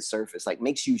you to the surface, like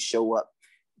makes you show up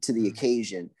to the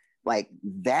occasion, like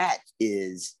that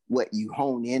is what you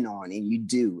hone in on and you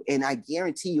do. And I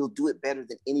guarantee you'll do it better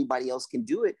than anybody else can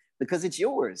do it, because it's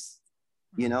yours.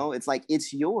 It's like,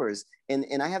 it's yours.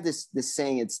 And I have this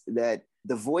saying, it's that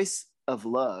the voice of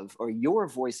love, or your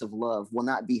voice of love, will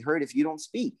not be heard if you don't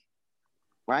speak.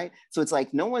 Right? So it's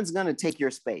like, no one's going to take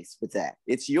your space with that.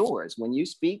 It's yours. When you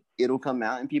speak, it'll come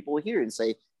out and people will hear it and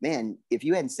say, man, if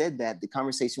you hadn't said that, the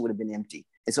conversation would have been empty.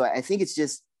 And so I think it's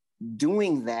just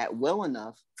doing that well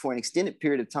enough for an extended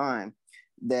period of time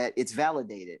that it's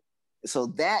validated. So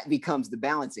that becomes the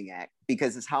balancing act,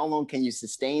 because it's how long can you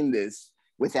sustain this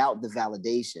without the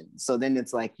validation? So then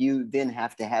it's like, you then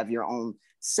have to have your own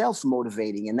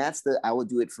self-motivating. And that's I will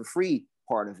do it for free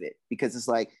part of it, because it's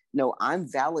like, no, I'm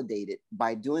validated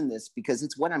by doing this because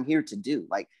it's what I'm here to do.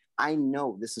 Like, I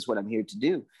know this is what I'm here to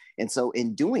do. And so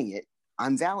in doing it,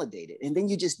 I'm validated. And then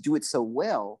you just do it so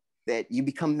well that you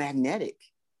become magnetic.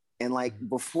 And like,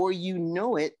 before you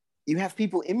know it, you have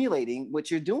people emulating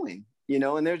what you're doing,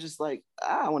 and they're just like,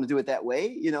 I want to do it that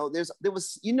way. There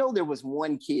was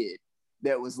one kid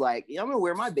that was like, I'm gonna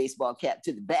wear my baseball cap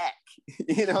to the back.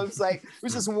 It's like, it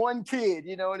was just one kid,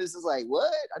 and it's just like,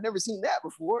 what? I've never seen that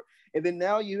before. And then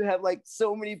now you have like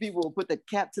so many people who put the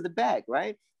cap to the back,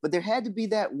 right? But there had to be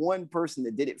that one person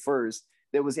that did it first.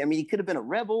 That was, he could have been a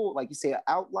rebel, like you say, an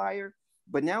outlier,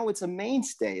 but now it's a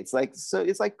mainstay. It's like, so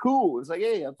it's like, cool. It's like,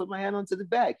 hey, I put my hand onto the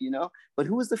back, but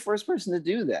who was the first person to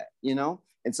do that,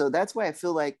 And so that's why I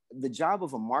feel like the job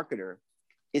of a marketer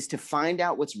is to find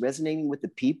out what's resonating with the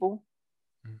people,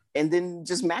 and then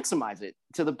just maximize it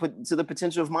to the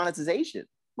potential of monetization,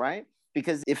 right?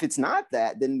 Because if it's not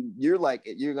that, then you're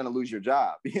going to lose your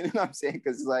job. You know what I'm saying?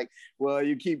 Because it's like, well,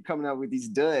 you keep coming up with these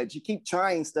duds. You keep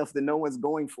trying stuff that no one's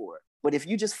going for. But if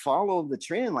you just follow the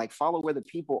trend, like follow where the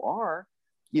people are,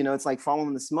 it's like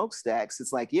following the smokestacks.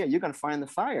 It's like, yeah, you're going to find the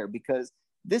fire, because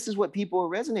this is what people are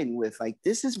resonating with. Like,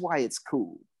 this is why it's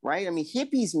cool, right?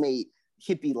 Hippies made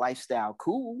hippie lifestyle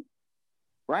cool.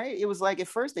 Right? It was like, at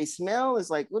first they smell, it's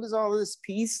like, what is all this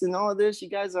peace and all of this? You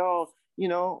guys are all,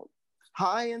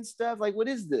 high and stuff. Like, what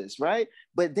is this, right?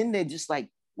 But then they just like,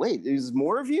 wait, there's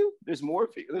more of you. There's more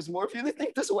of you. There's more of you that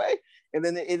think this way. And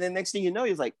then next thing you know,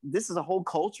 he's like, this is a whole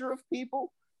culture of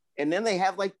people. And then they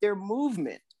have like their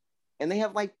movement, and they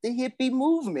have like the hippie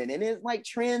movement, and it like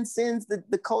transcends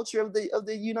the culture of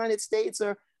the United States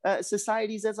or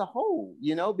societies as a whole,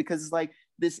 because it's like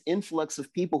this influx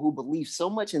of people who believe so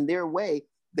much in their way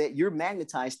that you're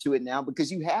magnetized to it now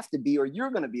because you have to be, or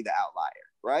you're going to be the outlier,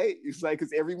 right? It's like,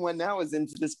 because everyone now is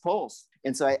into this pulse.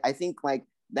 And so I think like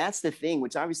that's the thing,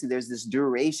 which obviously there's this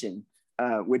duration,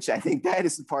 which I think that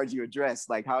is the part you address.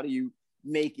 Like, how do you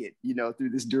make it, through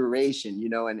this duration,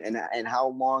 and how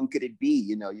long could it be?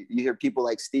 You hear people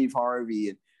like Steve Harvey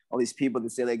and all these people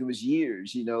that say like it was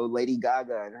years, Lady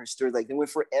Gaga and her story, like they went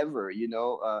forever,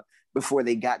 before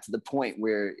they got to the point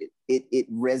where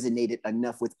it resonated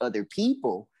enough with other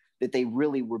people that they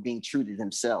really were being true to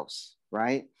themselves,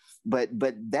 right? But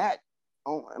that,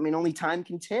 I mean, only time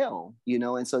can tell,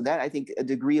 and so that, I think, a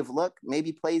degree of luck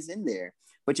maybe plays in there,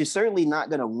 but you're certainly not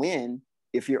going to win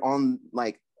if you're on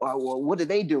like, oh, well, what are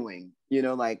they doing?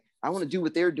 Like, I want to do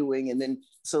what they're doing. And then,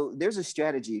 so there's a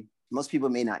strategy, most people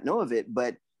may not know of it,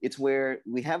 but it's where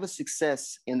we have a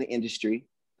success in the industry,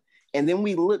 and then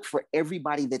we look for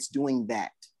everybody that's doing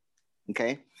that,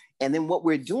 okay? And then what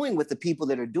we're doing with the people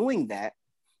that are doing that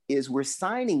is we're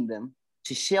signing them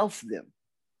to shelf them.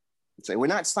 So we're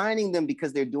not signing them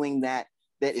because they're doing that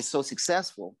is so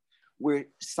successful. We're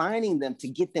signing them to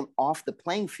get them off the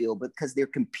playing field because they're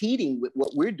competing with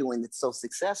what we're doing that's so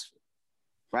successful,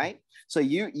 right? So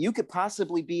you could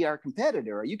possibly be our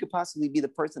competitor, or you could possibly be the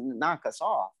person to knock us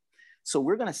off. So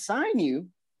we're going to sign you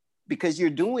because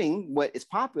you're doing what is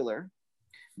popular,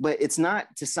 but it's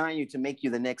not to sign you to make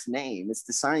you the next name. It's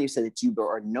to sign you so that you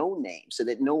are no name,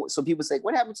 so people say,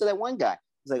 what happened to that one guy?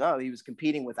 It's like, oh, he was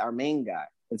competing with our main guy.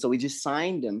 And so we just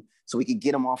signed him so we could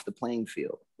get him off the playing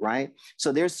field, right?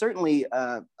 So there's certainly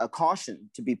a caution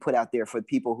to be put out there for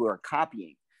people who are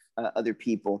copying other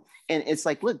people. And it's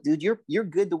like, look, dude, you're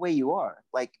good the way you are.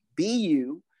 Like, be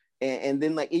you. And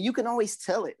then like, you can always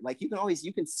tell it. Like,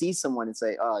 you can see someone and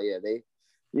say, oh yeah,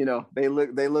 they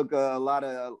look a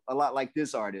lot like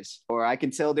this artist, or I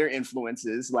can tell their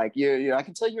influences. Like, I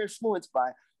can tell you're influenced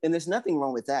by. And there's nothing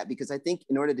wrong with that, because I think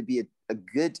in order to be a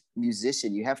good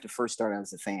musician, you have to first start out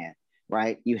as a fan,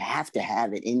 right? You have to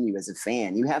have it in you as a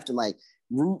fan. You have to like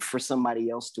root for somebody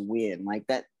else to win. Like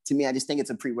that, to me, I just think it's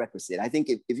a prerequisite. I think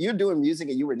if you're doing music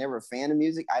and you were never a fan of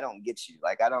music, I don't get you.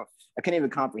 Like, I can't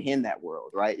even comprehend that world,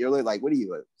 right? You're like, what are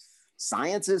you, a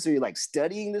scientist? Are you like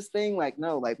studying this thing? Like,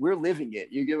 no, like we're living it.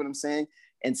 You get what I'm saying?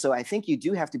 And so I think you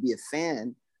do have to be a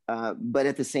fan. But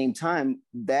at the same time,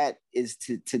 that is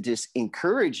to just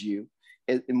encourage you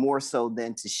more so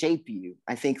than to shape you.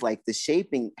 I think like the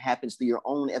shaping happens through your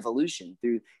own evolution,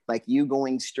 through like you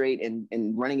going straight and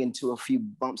running into a few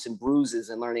bumps and bruises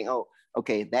and learning, oh,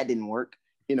 okay, that didn't work.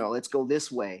 Let's go this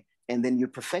way. And then you're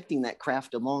perfecting that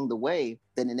craft along the way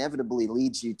that inevitably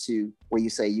leads you to where you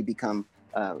say you become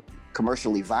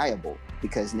commercially viable,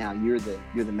 because now you're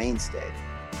the mainstay.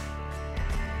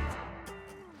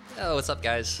 Oh, what's up,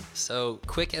 guys? So,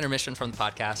 quick intermission from the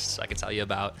podcast so I can tell you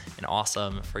about an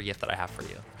awesome free gift that I have for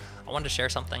you. I wanted to share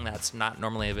something that's not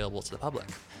normally available to the public.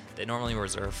 They normally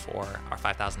reserve for our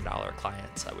 $5,000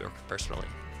 clients that we work with personally.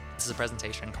 This is a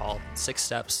presentation called 6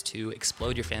 Steps to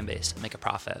Explode Your Fan Base and Make a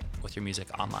Profit with Your Music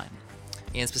Online.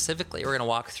 And specifically, we're going to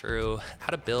walk through how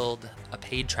to build a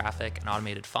paid traffic and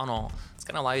automated funnel that's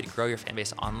going to allow you to grow your fan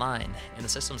base online. And the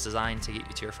system's designed to get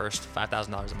you to your first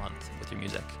 $5,000 a month with your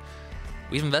music.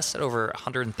 We've invested over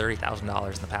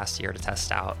 $130,000 in the past year to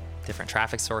test out different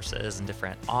traffic sources and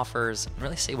different offers and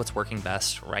really see what's working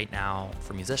best right now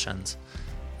for musicians.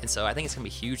 And so I think it's going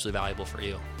to be hugely valuable for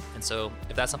you. And so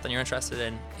if that's something you're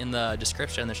interested in the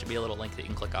description, there should be a little link that you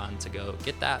can click on to go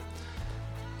get that.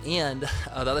 And the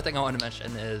other thing I want to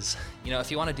mention is,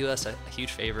 if you want to do us a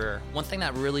huge favor, one thing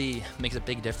that really makes a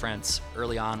big difference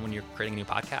early on when you're creating a new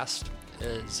podcast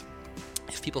is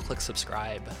if people click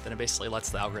subscribe, then it basically lets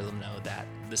the algorithm know that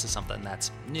this is something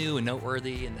that's new and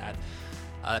noteworthy and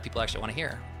that people actually want to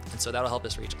hear. And so that'll help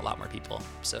us reach a lot more people.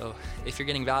 So if you're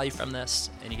getting value from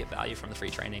this and you get value from the free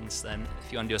trainings, then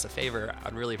if you want to do us a favor,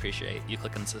 I'd really appreciate you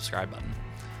clicking the subscribe button.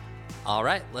 All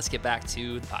right, let's get back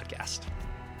to the podcast.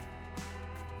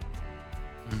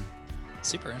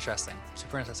 Super interesting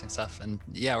stuff. And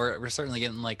yeah, we're certainly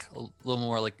getting like a little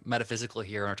more like metaphysical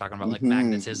here when we're talking about like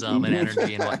magnetism and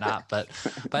energy and whatnot. But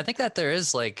I think that there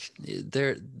is like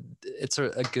it's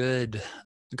a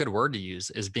good word to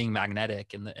use is being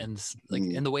magnetic, and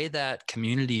in the way that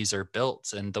communities are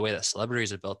built and the way that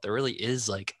celebrities are built, there really is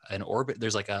like an orbit.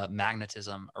 There's like a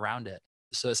magnetism around it.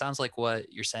 So it sounds like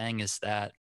what you're saying is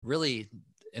that really,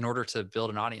 in order to build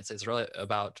an audience, it's really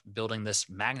about building this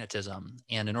magnetism.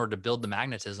 And in order to build the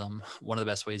magnetism, one of the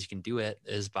best ways you can do it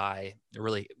is by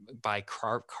really by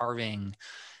carving,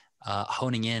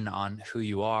 honing in on who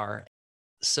you are.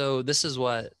 So this is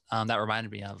what that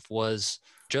reminded me of was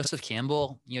Joseph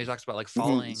Campbell. He talks about like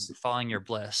following your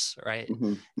bliss, right?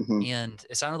 And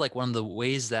it sounded like one of the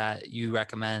ways that you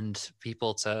recommend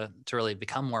people to really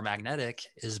become more magnetic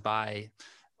is by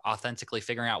authentically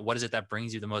figuring out what is it that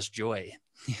brings you the most joy.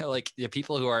 Like the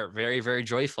people who are very, very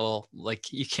joyful,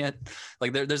 like you can't,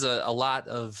 like there's a lot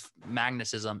of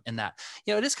magnetism in that.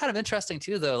 It is kind of interesting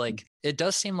too, though. Like it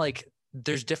does seem like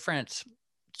there's different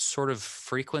sort of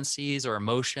frequencies or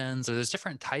emotions, or there's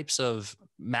different types of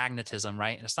magnetism,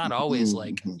 right? And it's not always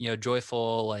like,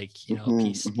 joyful, like,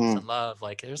 peace and love.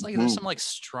 Like there's some like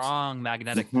strong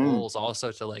magnetic poles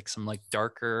also to like some like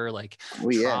darker, like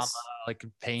trauma, like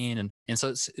pain. And so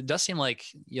it does seem like,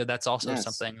 that's also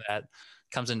something that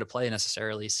comes into play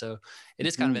necessarily. So it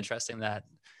is kind of interesting that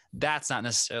that's not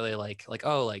necessarily like,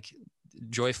 oh, like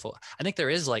joyful. I think there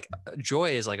is like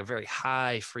joy is like a very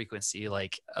high frequency,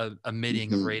 like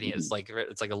emitting of radiance.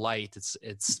 It's like a light.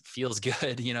 It's feels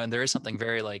good, and there is something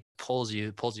very like pulls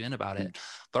you in about it.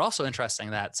 But also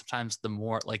interesting that sometimes the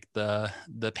more like the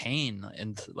pain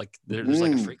and like there's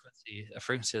like a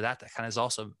frequency of that kind of is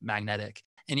also magnetic.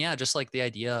 And yeah, just like the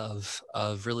idea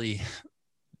of really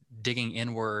digging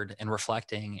inward and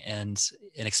reflecting and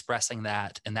expressing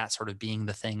that, and that sort of being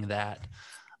the thing that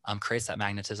creates that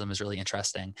magnetism is really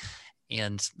interesting.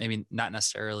 And maybe not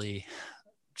necessarily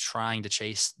trying to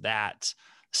chase that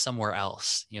somewhere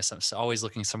else, so always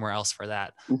looking somewhere else for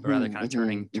that, but rather kind of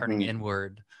turning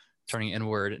inward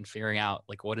and figuring out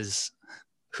like,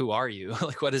 who are you?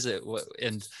 Like, what is it?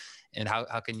 And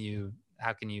how can you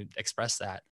express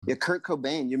that? Yeah. Kurt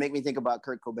Cobain, you make me think about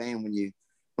Kurt Cobain when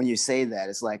you say that.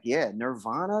 It's like, yeah,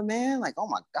 Nirvana, man, like, oh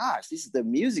my gosh, the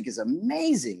music is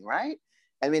amazing, right?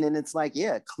 I mean, and it's like,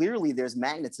 yeah, clearly there's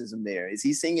magnetism there. Is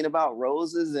he singing about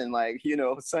roses and like,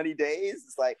 sunny days?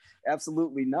 It's like,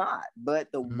 absolutely not.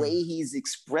 But the way he's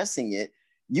expressing it,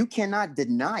 you cannot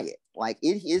deny it. Like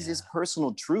it is his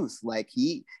personal truth. Like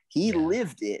he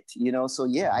lived it, So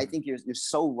yeah, I think you're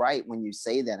so right when you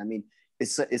say that. I mean,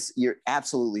 you're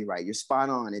absolutely right. You're spot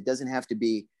on. It doesn't have to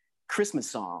be Christmas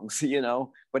songs,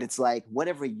 but it's like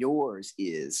whatever yours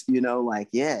is, like,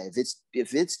 yeah,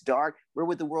 if it's dark, where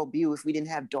would the world be if we didn't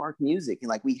have dark music? And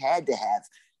like we had to have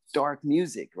dark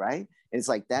music, right? And it's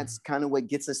like that's kind of what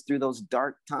gets us through those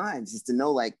dark times, is to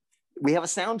know like we have a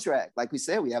soundtrack. Like we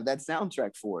said, we have that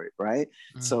soundtrack for it, right?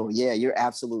 So yeah, you're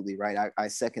absolutely right. I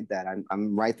second that.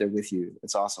 I'm right there with you.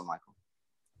 It's awesome,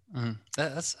 Michael.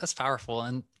 That's powerful.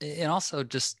 And also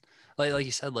just like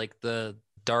you said, like the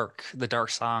dark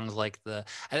songs, like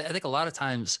I think a lot of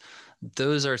times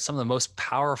those are some of the most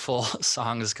powerful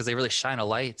songs because they really shine a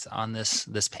light on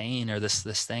this pain or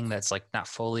this thing that's like not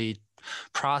fully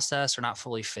processed or not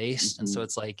fully faced. And so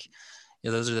it's like,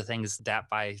 those are the things that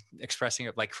by expressing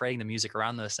it, like creating the music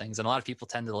around those things. And a lot of people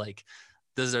tend to like,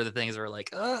 those are the things where like,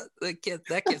 oh, that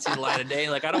can't see the light of day.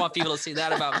 Like, I don't want people to see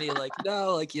that about me. Like,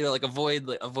 no, like, like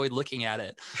avoid looking at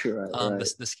it. Sure, right.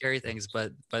 The scary things,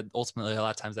 but ultimately a lot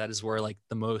of times that is where like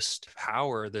the most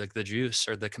power, the juice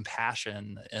or the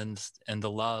compassion and the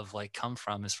love like come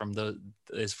from is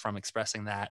from expressing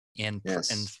that and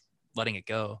letting it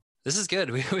go. This is good.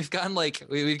 We've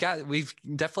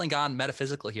definitely gone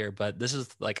metaphysical here, but this is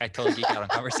like, I totally geek out on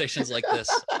conversations like this.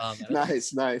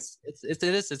 Nice.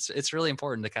 It's really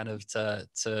important to kind of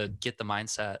to get the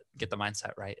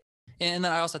mindset right. And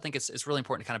then I also think it's really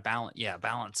important to kind of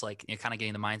balance, like, kind of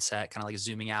getting the mindset, kind of like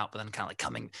zooming out, but then kind of like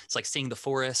coming, it's like seeing the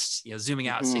forest, zooming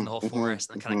out, seeing the whole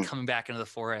forest, and then kind of coming back into the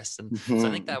forest. And so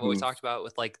I think that what we talked about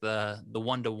with like the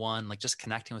one-to-one, like just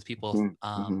connecting with people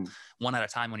one at a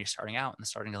time when you're starting out and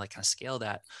starting to like kind of scale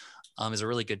that is a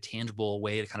really good tangible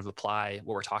way to kind of apply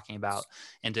what we're talking about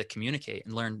and to communicate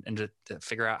and learn and to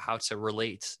figure out how to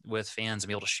relate with fans and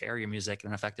be able to share your music in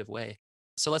an effective way.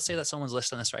 So let's say that someone's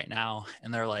listening to this right now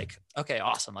and they're like, okay,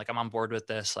 awesome. Like I'm on board with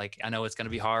this. Like, I know it's going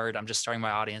to be hard. I'm just starting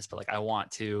my audience, but like, I want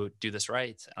to do this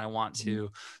right. And I want to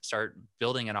start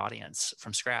building an audience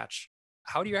from scratch.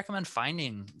 How do you recommend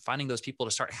finding those people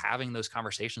to start having those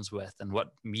conversations with, and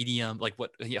what medium, like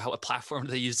what platform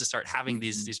do they use to start having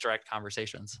these direct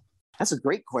conversations? That's a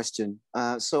great question.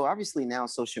 So obviously now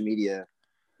social media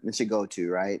is your go-to,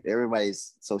 right?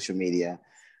 Everybody's social media.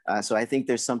 So I think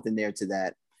there's something there to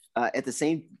that. At the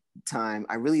same time,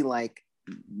 I really like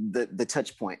the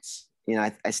touch points.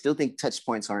 I still think touch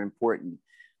points are important.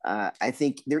 I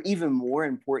think they're even more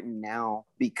important now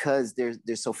because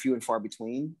they're so few and far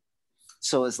between.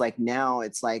 So it's like now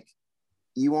it's like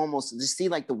you almost just see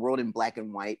like the world in black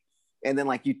and white. And then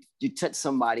like you touch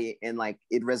somebody and like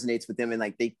it resonates with them and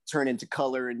like they turn into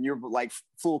color and you're like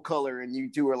full color and you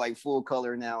two are like full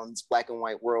color now in this black and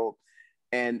white world.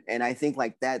 And I think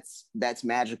like that's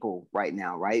magical right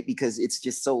now, right? Because it's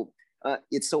so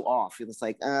off. It's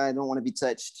like I don't want to be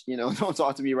touched, don't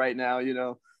talk to me right now,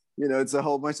 it's a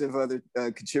whole bunch of other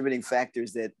contributing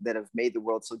factors that have made the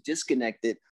world so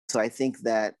disconnected. So I think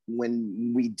that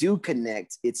when we do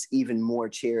connect, it's even more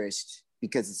cherished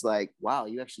because it's like, wow,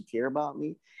 you actually care about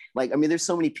me. Like, I mean, there's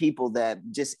so many people that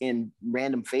just in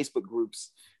random Facebook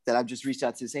groups that I've just reached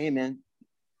out to say, hey man,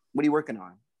 what are you working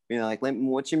on? Like,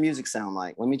 what's your music sound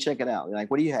like? Let me check it out. Like,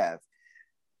 what do you have?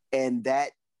 And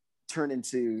that turned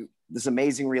into this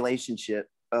amazing relationship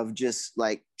of just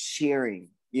like sharing,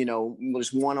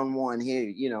 just one-on-one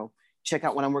here, check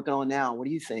out what I'm working on now. What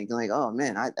do you think? And like, oh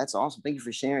man, that's awesome. Thank you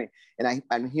for sharing. And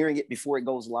I'm hearing it before it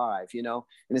goes live, and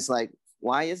it's like,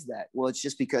 why is that? Well, it's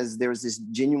just because there was this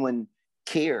genuine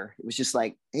care. It was just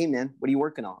like, hey man, what are you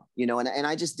working on? And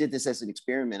I just did this as an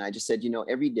experiment. I just said,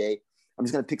 every day I'm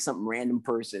just going to pick some random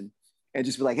person and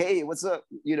just be like, hey, what's up?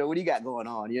 What do you got going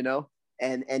on?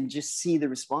 And just see the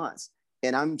response.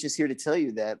 And I'm just here to tell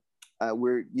you that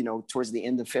we're, towards the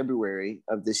end of February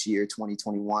of this year,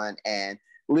 2021. And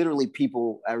literally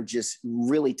people are just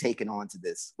really taken on to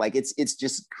this. Like it's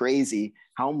just crazy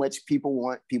how much people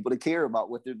want people to care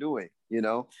about what they're doing,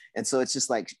 And so it's just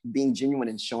like being genuine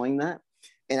and showing that.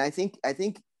 And I think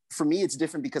for me, it's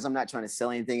different because I'm not trying to sell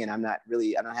anything and I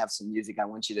don't have some music I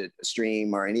want you to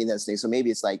stream or any of those things. So maybe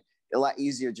it's like a lot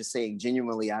easier just saying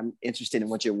genuinely, I'm interested in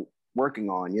what you're working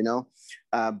on,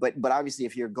 but obviously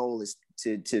if your goal is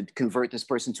to convert this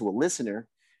person to a listener,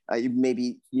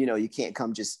 you can't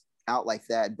come just out like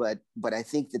that. But I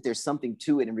think that there's something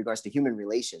to it in regards to human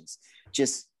relations,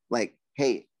 just like,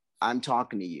 hey, I'm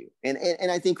talking to you. And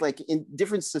I think like in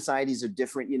different societies are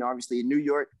different, obviously in New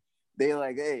York, they're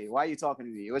like, hey, why are you talking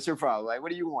to me? What's your problem? Like,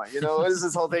 what do you want? What is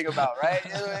this whole thing about? Right.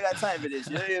 That time it is,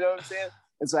 you know what I'm saying?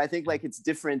 And so I think like it's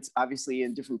different, obviously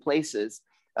in different places.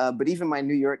 But even my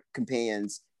New York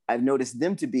companions, I've noticed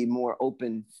them to be more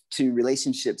open to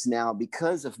relationships now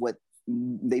because of what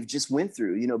they've just went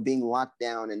through, being locked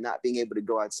down and not being able to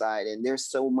go outside. And there's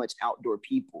so much outdoor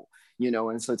people,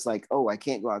 and so it's like, oh, I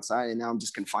can't go outside. And now I'm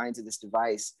just confined to this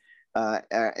device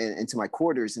and to my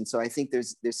quarters. And so I think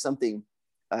there's something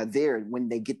there when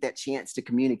they get that chance to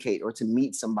communicate or to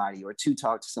meet somebody or to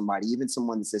talk to somebody, even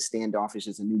someone that's as standoffish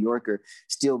as a New Yorker,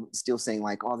 still saying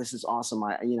like, oh, this is awesome.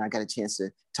 I got a chance to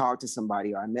talk to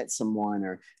somebody, or I met someone,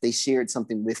 or they shared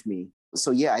something with me. So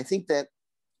yeah, I think that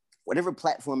whatever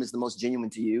platform is the most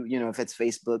genuine to you, if it's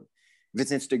Facebook, if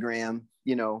it's Instagram,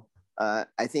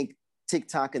 I think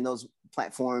TikTok and those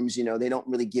platforms, they don't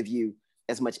really give you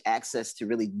as much access to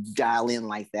really dial in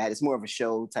like that. It's more of a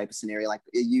show type of scenario, like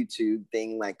a YouTube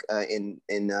thing, like in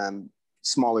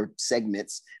smaller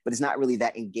segments, but it's not really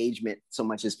that engagement so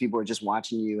much as people are just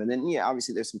watching you. And then, yeah,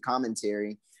 obviously there's some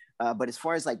commentary, but as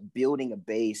far as like building a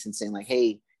base and saying like,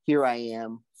 hey, here I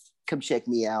am, come check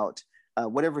me out.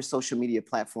 Whatever social media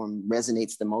platform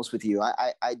resonates the most with you.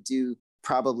 I do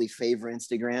probably favor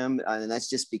Instagram, and that's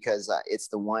just because it's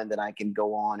the one that I can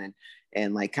go on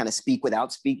and like kind of speak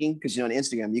without speaking, because on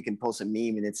Instagram you can post a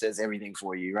meme and it says everything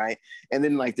for you, right? And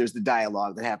then like there's the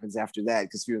dialogue that happens after that,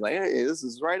 because you're like, hey, this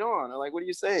is right on, or like, what do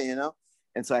you say,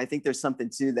 And so I think there's something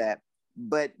to that.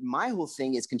 But my whole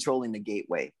thing is controlling the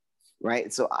gateway,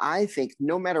 right? So I think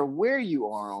no matter where you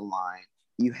are online,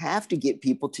 you have to get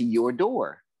people to your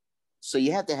door. So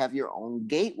you have to have your own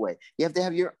gateway. You have to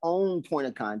have your own point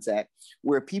of contact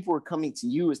where people are coming to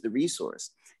you as the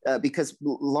resource. Because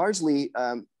largely,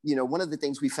 one of the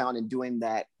things we found in doing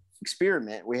that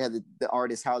experiment, we had the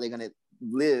artists, how are they going to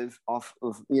live off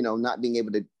of, not being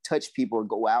able to touch people or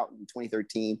go out in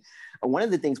 2013. One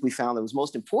of the things we found that was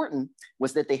most important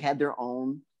was that they had their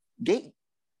own gate,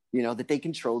 that they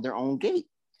controlled their own gate.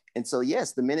 And so,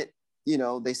 yes, the minute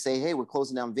they say, hey, we're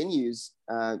closing down venues,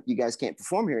 you guys can't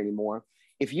perform here anymore.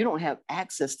 If you don't have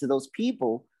access to those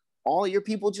people, all your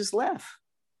people just left,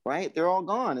 right? They're all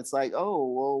gone. It's like,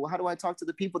 oh, well, how do I talk to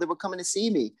the people that were coming to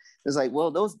see me? It's like, well,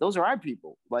 those are our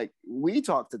people. Like, we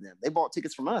talk to them. They bought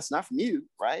tickets from us, not from you,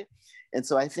 right? And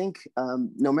so I think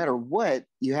no matter what,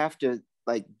 you have to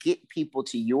like get people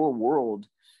to your world,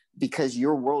 because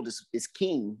your world is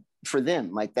king for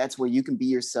them. Like, that's where you can be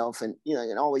yourself, and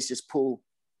and always just pull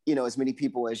as many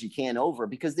people as you can over,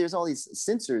 because there's all these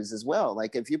censors as well.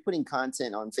 Like, if you're putting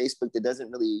content on Facebook that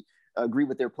doesn't really agree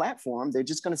with their platform, they're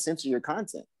just going to censor your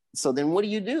content. So then what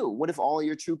do? What if all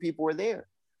your true people are there?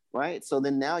 right? So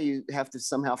then now you have to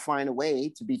somehow find a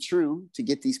way to be true to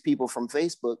get these people from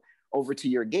Facebook over to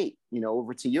your gate,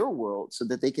 over to your world, so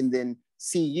that they can then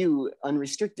see you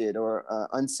unrestricted or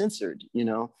uncensored,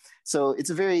 So it's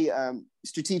a very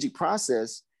strategic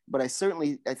process. But I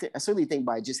certainly think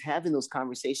by just having those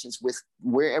conversations with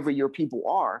wherever your people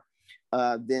are,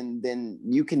 then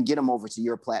you can get them over to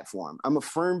your platform. I'm a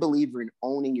firm believer in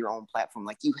owning your own platform.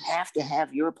 Like, you have to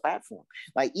have your platform.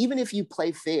 Like, even if you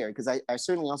play fair, because I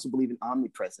certainly also believe in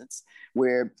omnipresence,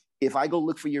 where if I go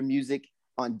look for your music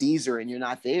on Deezer and you're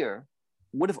not there,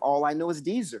 what if all I know is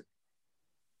Deezer?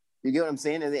 You get what I'm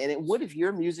saying? And what if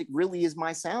your music really is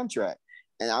my soundtrack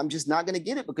and I'm just not going to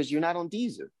get it because you're not on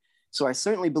Deezer? So I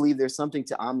certainly believe there's something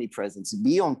to omnipresence.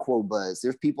 Be on Quobuzz.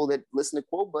 There's people that listen to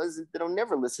Quobuzz that don't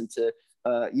never listen to,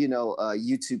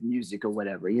 YouTube music or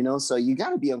whatever, So you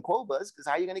got to be on Quobuzz, because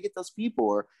how are you going to get those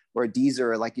people, or Deezer,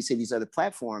 or like you say, these other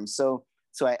platforms? So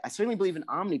I certainly believe in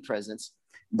omnipresence,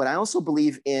 but I also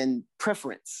believe in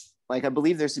preference. Like, I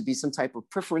believe there should be some type of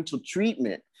preferential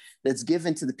treatment that's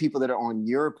given to the people that are on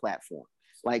your platform.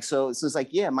 Like, so it's like,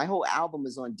 yeah, my whole album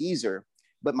is on Deezer,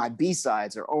 but my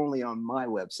B-sides are only on my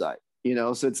website,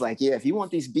 So it's like, yeah, if you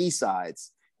want these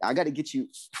B-sides, I got to get you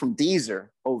from Deezer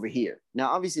over here.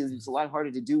 Now, obviously, it's a lot harder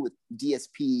to do with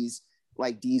DSPs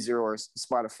like Deezer or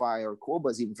Spotify or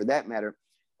Quobuzz, even for that matter.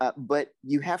 But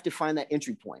you have to find that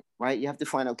entry point, right? You have to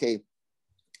find, okay,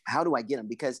 how do I get them?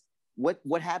 Because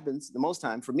what happens the most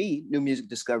time for me, new music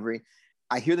discovery,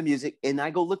 I hear the music and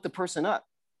I go look the person up,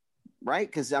 right?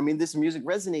 Because this music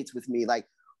resonates with me. Like,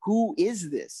 who is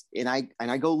this? And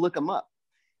I go look them up,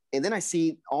 and then I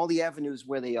see all the avenues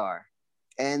where they are,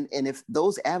 and if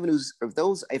those avenues,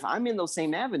 if I'm in those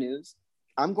same avenues,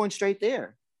 I'm going straight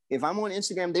there. If I'm on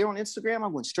Instagram, they're on Instagram,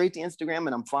 I'm going straight to Instagram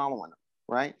and I'm following them,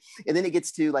 right? And then it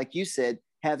gets to, like you said,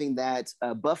 having that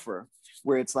buffer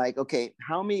where it's like, okay,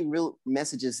 how many real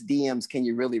messages, DMs can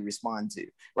you really respond to,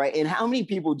 right? And how many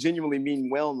people genuinely mean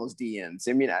well in those DMs?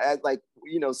 I like,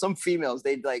 some females,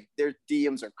 they like, their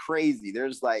DMs are crazy.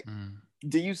 There's like,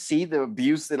 do you see the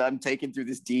abuse that I'm taking through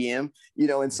this DM?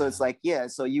 And so it's like, yeah,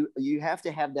 so you have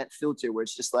to have that filter where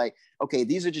it's just like, okay,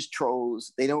 these are just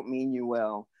trolls. They don't mean you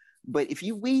well. But if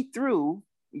you weed through,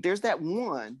 there's that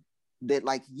one that,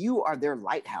 like, you are their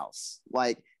lighthouse.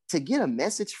 Like, to get a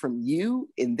message from you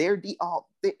in their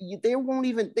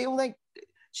they'll like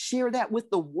share that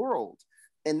with the world.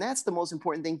 And that's the most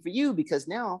important thing for you, because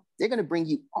now they're going to bring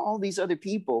you all these other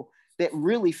people that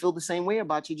really feel the same way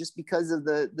about you, just because of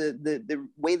the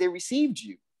way they received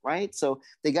you, right? So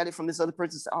they got it from this other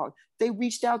person. Oh, they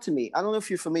reached out to me. I don't know if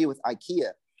you're familiar with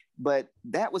IKEA, but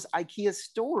that was IKEA's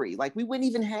story. Like, we wouldn't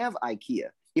even have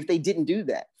IKEA if they didn't do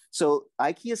that. So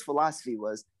IKEA's philosophy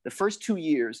was, the first 2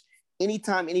 years,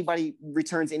 anytime anybody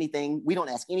returns anything, we don't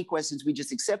ask any questions. We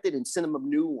just accept it and send them a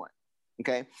new one.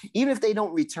 Okay. Even if they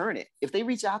don't return it, if they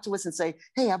reach out to us and say,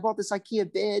 hey, I bought this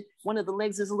IKEA bed, one of the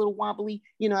legs is a little wobbly,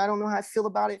 I don't know how I feel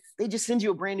about it, they just send you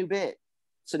a brand new bed.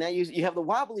 So now you have the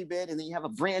wobbly bed, and then you have a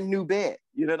brand new bed.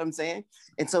 You know what I'm saying?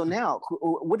 And so now,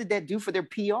 what did that do for their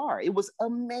PR? It was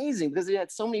amazing, because they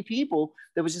had so many people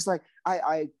that was just like,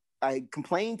 I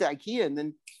complained to IKEA, and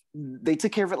then they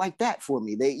took care of it like that for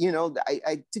me.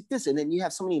 I took this, and then you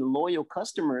have so many loyal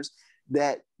customers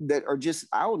that are just,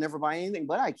 I will never buy anything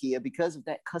but IKEA because of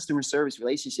that customer service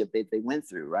relationship that they went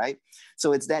through, right?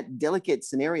 So it's that delicate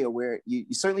scenario where you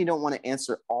certainly don't want to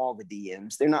answer all the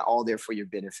DMs. They're not all there for your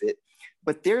benefit,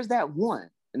 but there's that one,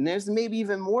 and there's maybe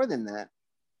even more than that,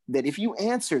 that if you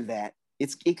answer that,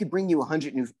 it could bring you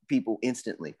 100 new people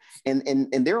instantly. And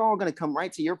they're all going to come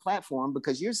right to your platform,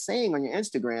 because you're saying on your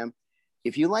Instagram,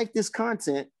 if you like this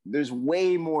content, there's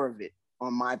way more of it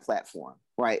on my platform,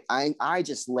 right? I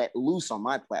just let loose on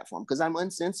my platform because I'm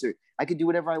uncensored. I can do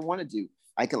whatever I want to do.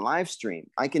 I can live stream.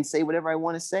 I can say whatever I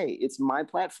want to say. It's my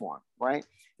platform, right?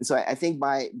 And so I think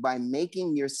by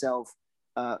making yourself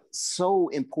so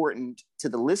important to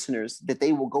the listeners that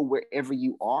they will go wherever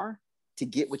you are to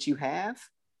get what you have,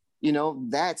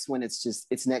 that's when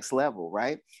it's next level,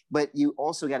 right? But you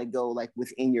also got to go like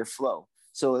within your flow.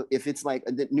 So if it's like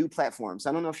the new platforms,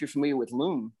 I don't know if you're familiar with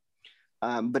Loom,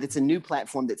 but it's a new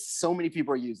platform that so many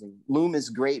people are using. Loom is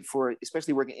great for,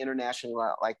 especially working internationally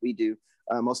like we do.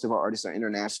 Most of our artists are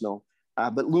international,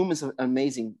 but Loom is an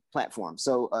amazing platform.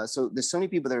 So there's so many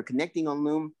people that are connecting on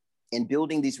Loom and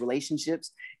building these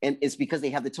relationships, and it's because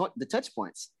they have the touch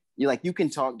points. You can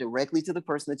talk directly to the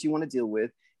person that you want to deal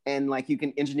with, and like you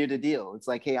can engineer the deal. It's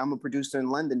like, hey, I'm a producer in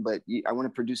London, but I want to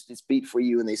produce this beat for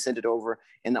you, and they send it over,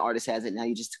 and the artist has it. Now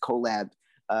you just collabed,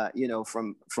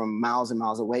 from miles and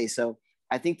miles away. So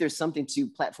I think there's something to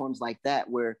platforms like that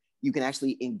where you can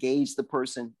actually engage the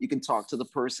person, you can talk to the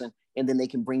person, and then they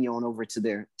can bring you on over to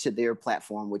their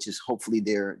platform, which is hopefully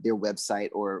their website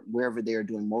or wherever they're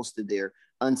doing most of their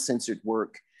uncensored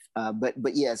work. But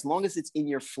yeah, as long as it's in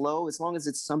your flow, as long as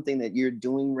it's something that you're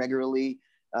doing regularly,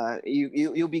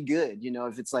 you'll be good. You know,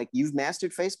 if it's like you've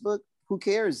mastered Facebook, who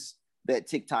cares that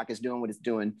TikTok is doing what it's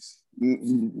doing?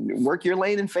 Work your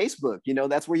lane in Facebook. You know,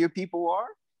 that's where your people are.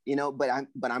 You know, but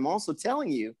I'm also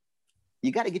telling you,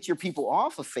 you got to get your people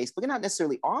off of Facebook, and not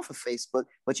necessarily off of Facebook,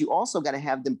 but you also got to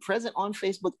have them present on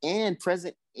Facebook and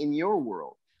present in your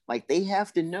world. Like they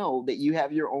have to know that you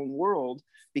have your own world,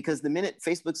 because the minute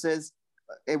Facebook says,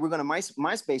 hey, we're going to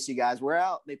MySpace you guys, we're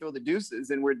out, they throw the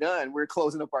deuces and we're done, we're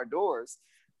closing up our doors.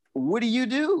 What do you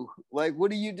do? Like,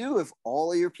 what do you do if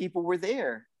all of your people were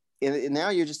there? And now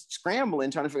you're just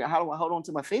scrambling, trying to figure out, how do I hold on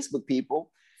to my Facebook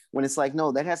people? When it's like,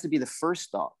 no, that has to be the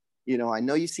first thought. You know, I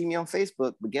know you see me on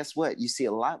Facebook, but guess what? You see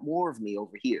a lot more of me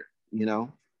over here, you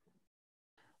know?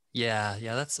 Yeah,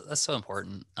 that's so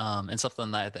important. And something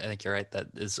that I think you're right, that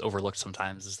is overlooked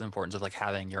sometimes, is the importance of like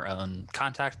having your own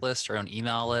contact list, your own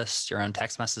email list, your own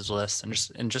text message list,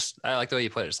 and just I like the way you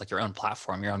put it, it's like your own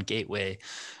platform, your own gateway,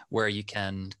 where you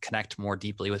can connect more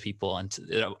deeply with people. And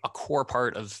a core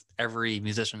part of every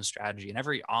musician's strategy and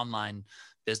every online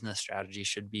business strategy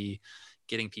should be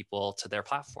getting people to their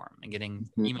platform and getting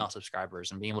email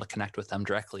subscribers and being able to connect with them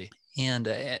directly. And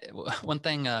one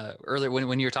thing earlier,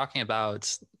 when you were talking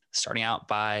about starting out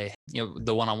by, you know,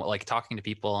 the one-on-one, like talking to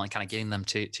people and kind of getting them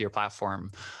to your platform,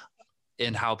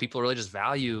 and how people really just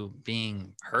value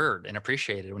being heard and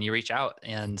appreciated when you reach out,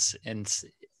 and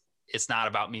it's not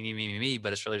about me,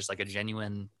 but it's really just like a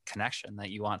genuine connection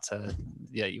that you want to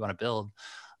build.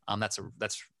 That's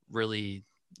really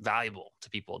valuable to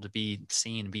people, to be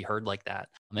seen and be heard like that.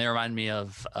 And they remind me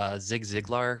of a Zig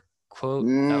Ziglar quote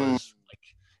that was like,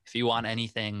 if you want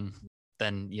anything,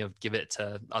 then, you know, give it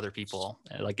to other people.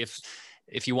 Like if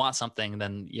you want something,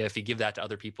 then yeah, if you give that to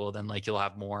other people, then like you'll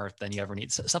have more than you ever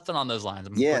need. So, something on those lines.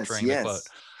 I'm butchering the quote,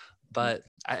 but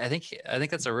I think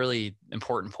that's a really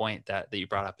important point that you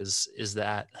brought up, is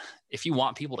that if you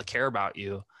want people to care about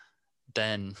you,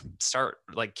 then start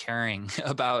like caring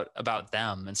about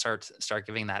them and start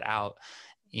giving that out.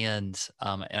 And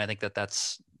I think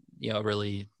that's, you know, a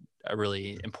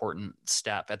really important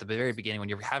step at the very beginning when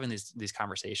you're having these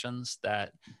conversations,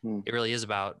 that it really is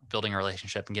about building a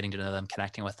relationship and getting to know them,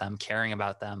 connecting with them, caring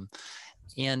about them.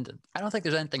 And I don't think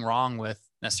there's anything wrong with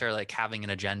necessarily like having an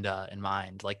agenda in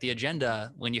mind. Like the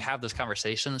agenda, when you have those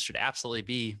conversations, should absolutely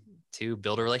be to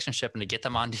build a relationship and to get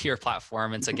them onto your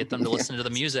platform and to get them to listen to the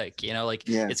music. You know, like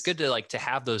it's good to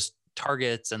have those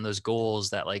targets and those goals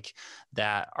that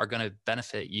are going to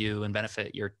benefit you and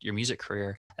benefit your music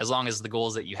career. As long as the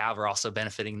goals that you have are also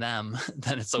benefiting them,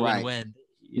 then it's a win-win,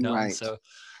 you know?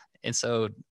 And so,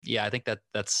 yeah, I think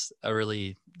that's a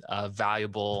really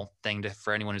valuable thing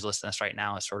for anyone who's listening to us right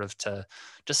now, is sort of to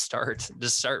just start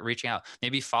reaching out.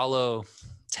 Maybe follow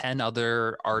 10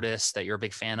 other artists that you're a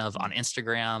big fan of on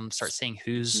Instagram. Start seeing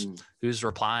who's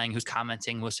replying, who's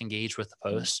commenting, most engaged with the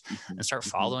post, and start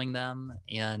following them.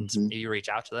 And maybe reach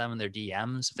out to them in their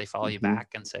DMs if they follow you back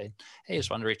and say, hey, I just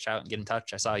wanted to reach out and get in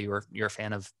touch. I saw you're a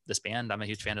fan of this band. I'm a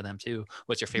huge fan of them too.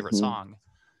 What's your favorite song?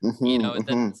 You know, and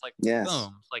then it's like,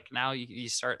 boom, like now you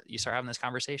start having this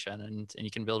conversation, and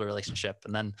you can build a relationship,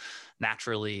 and then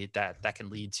naturally that can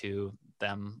lead to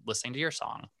them listening to your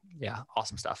song. Yeah.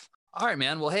 Awesome stuff. All right,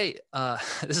 man. Well, hey,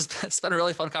 it's been a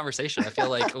really fun conversation. I feel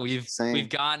like we've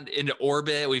gone into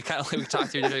orbit. We've talked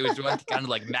through today. We've gone to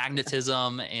like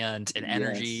magnetism and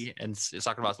energy, and it's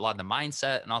talking about a lot of the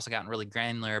mindset, and also gotten really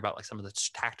granular about like some of the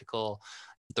tactical,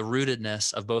 the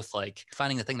rootedness of both, like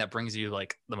finding the thing that brings you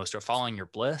like the most, or following your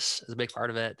bliss is a big part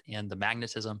of it, and the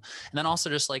magnetism. And then also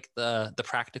just like the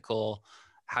practical,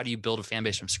 how do you build a fan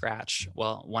base from scratch?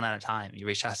 Well, one at a time. You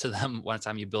reach out to them one at a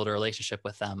time, you build a relationship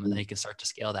with them, and then you can start to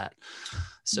scale that.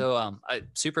 So I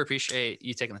super appreciate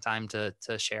you taking the time to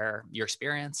share your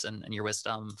experience and your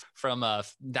wisdom from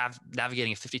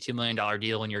navigating a $52 million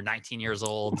deal when you're 19 years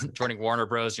old, joining Warner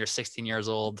Bros. You're 16 years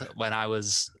old, when I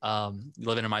was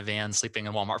living in my van, sleeping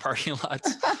in Walmart parking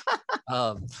lots.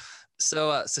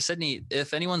 So Sydney,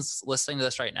 if anyone's listening to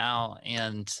this right now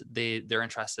and they're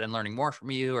interested in learning more from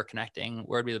you or connecting,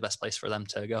 where would be the best place for them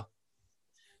to go?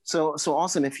 So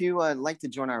awesome. If you like to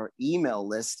join our email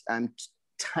list,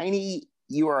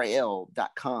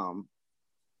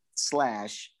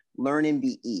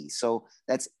 tinyurl.com/learnmbe. So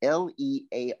that's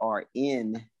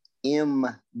LEARNMBE.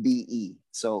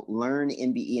 So Learn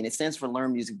MBE, and it stands for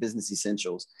Learn Music Business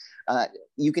Essentials.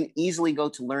 You can easily go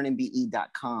to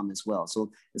learnmbe.com as well.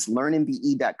 So it's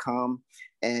learnmbe.com,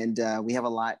 and we have a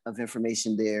lot of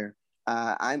information there.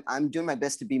 I'm doing my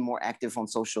best to be more active on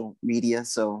social media.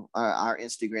 So our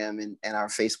Instagram and our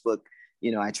Facebook,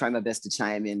 I try my best to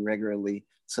chime in regularly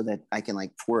so that I can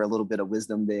like pour a little bit of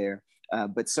wisdom there.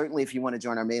 But certainly if you want to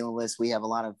join our mailing list, we have a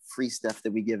lot of free stuff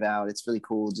that we give out. It's really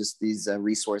cool. Just these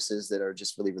resources that are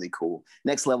just really, really cool.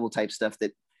 Next level type stuff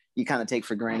that you kind of take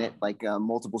for granted, like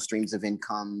multiple streams of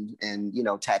income and,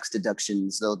 tax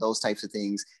deductions, those types of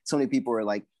things. So many people are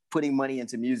like putting money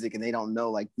into music and they don't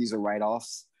know like these are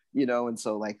write-offs, and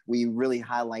so like we really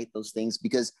highlight those things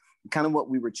because kind of what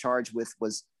we were charged with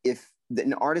was if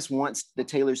an artist wants the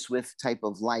Taylor Swift type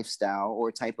of lifestyle or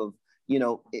type of,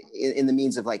 in the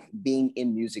means of like being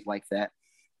in music like that,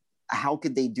 how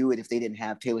could they do it if they didn't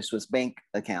have Taylor Swift's bank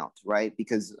account, right?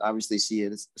 Because obviously she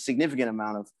has a significant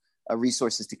amount of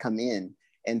resources to come in.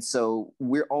 And so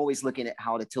we're always looking at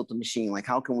how to tilt the machine. Like,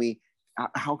 how can we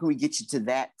get you to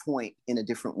that point in a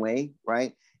different way,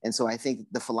 right? And so I think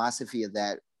the philosophy of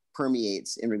that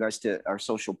permeates in regards to our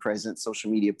social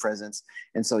media presence.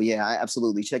 And so, yeah, I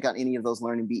absolutely check out any of those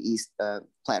Learning BE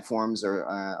platforms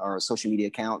or social media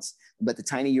accounts. But the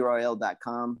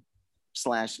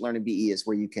tinyurl.com/learningbe is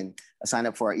where you can sign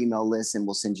up for our email list, and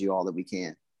we'll send you all that we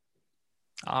can.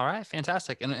 All right,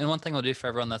 fantastic. And one thing we'll do for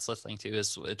everyone that's listening to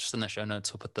is just in the show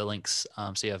notes, we'll put the links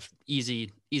so you have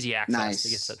easy access to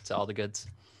get to all the goods.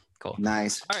 Cool.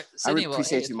 Nice. All right, Sydney, I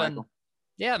appreciate you, Michael.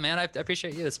 Yeah, man, I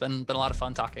appreciate you. It's been a lot of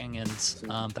fun talking, and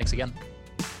thanks again.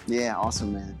 Yeah,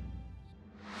 awesome, man.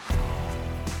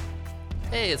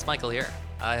 Hey, it's Michael here.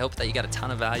 I hope that you got a ton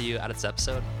of value out of this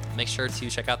episode. Make sure to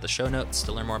check out the show notes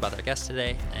to learn more about our guest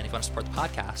today. And if you want to support the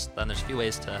podcast, then there's a few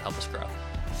ways to help us grow.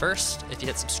 First, if you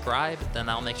hit subscribe, then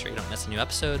that'll make sure you don't miss a new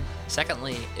episode.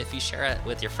 Secondly, if you share it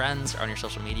with your friends or on your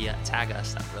social media, tag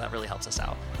us. That really helps us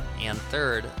out. And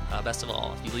third, best of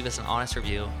all, if you leave us an honest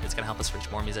review, it's going to help us reach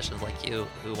more musicians like you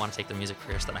who want to take their music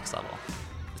careers to the next level.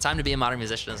 The time to be a modern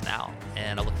musician is now,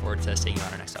 and I look forward to seeing you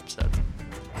on our next episode.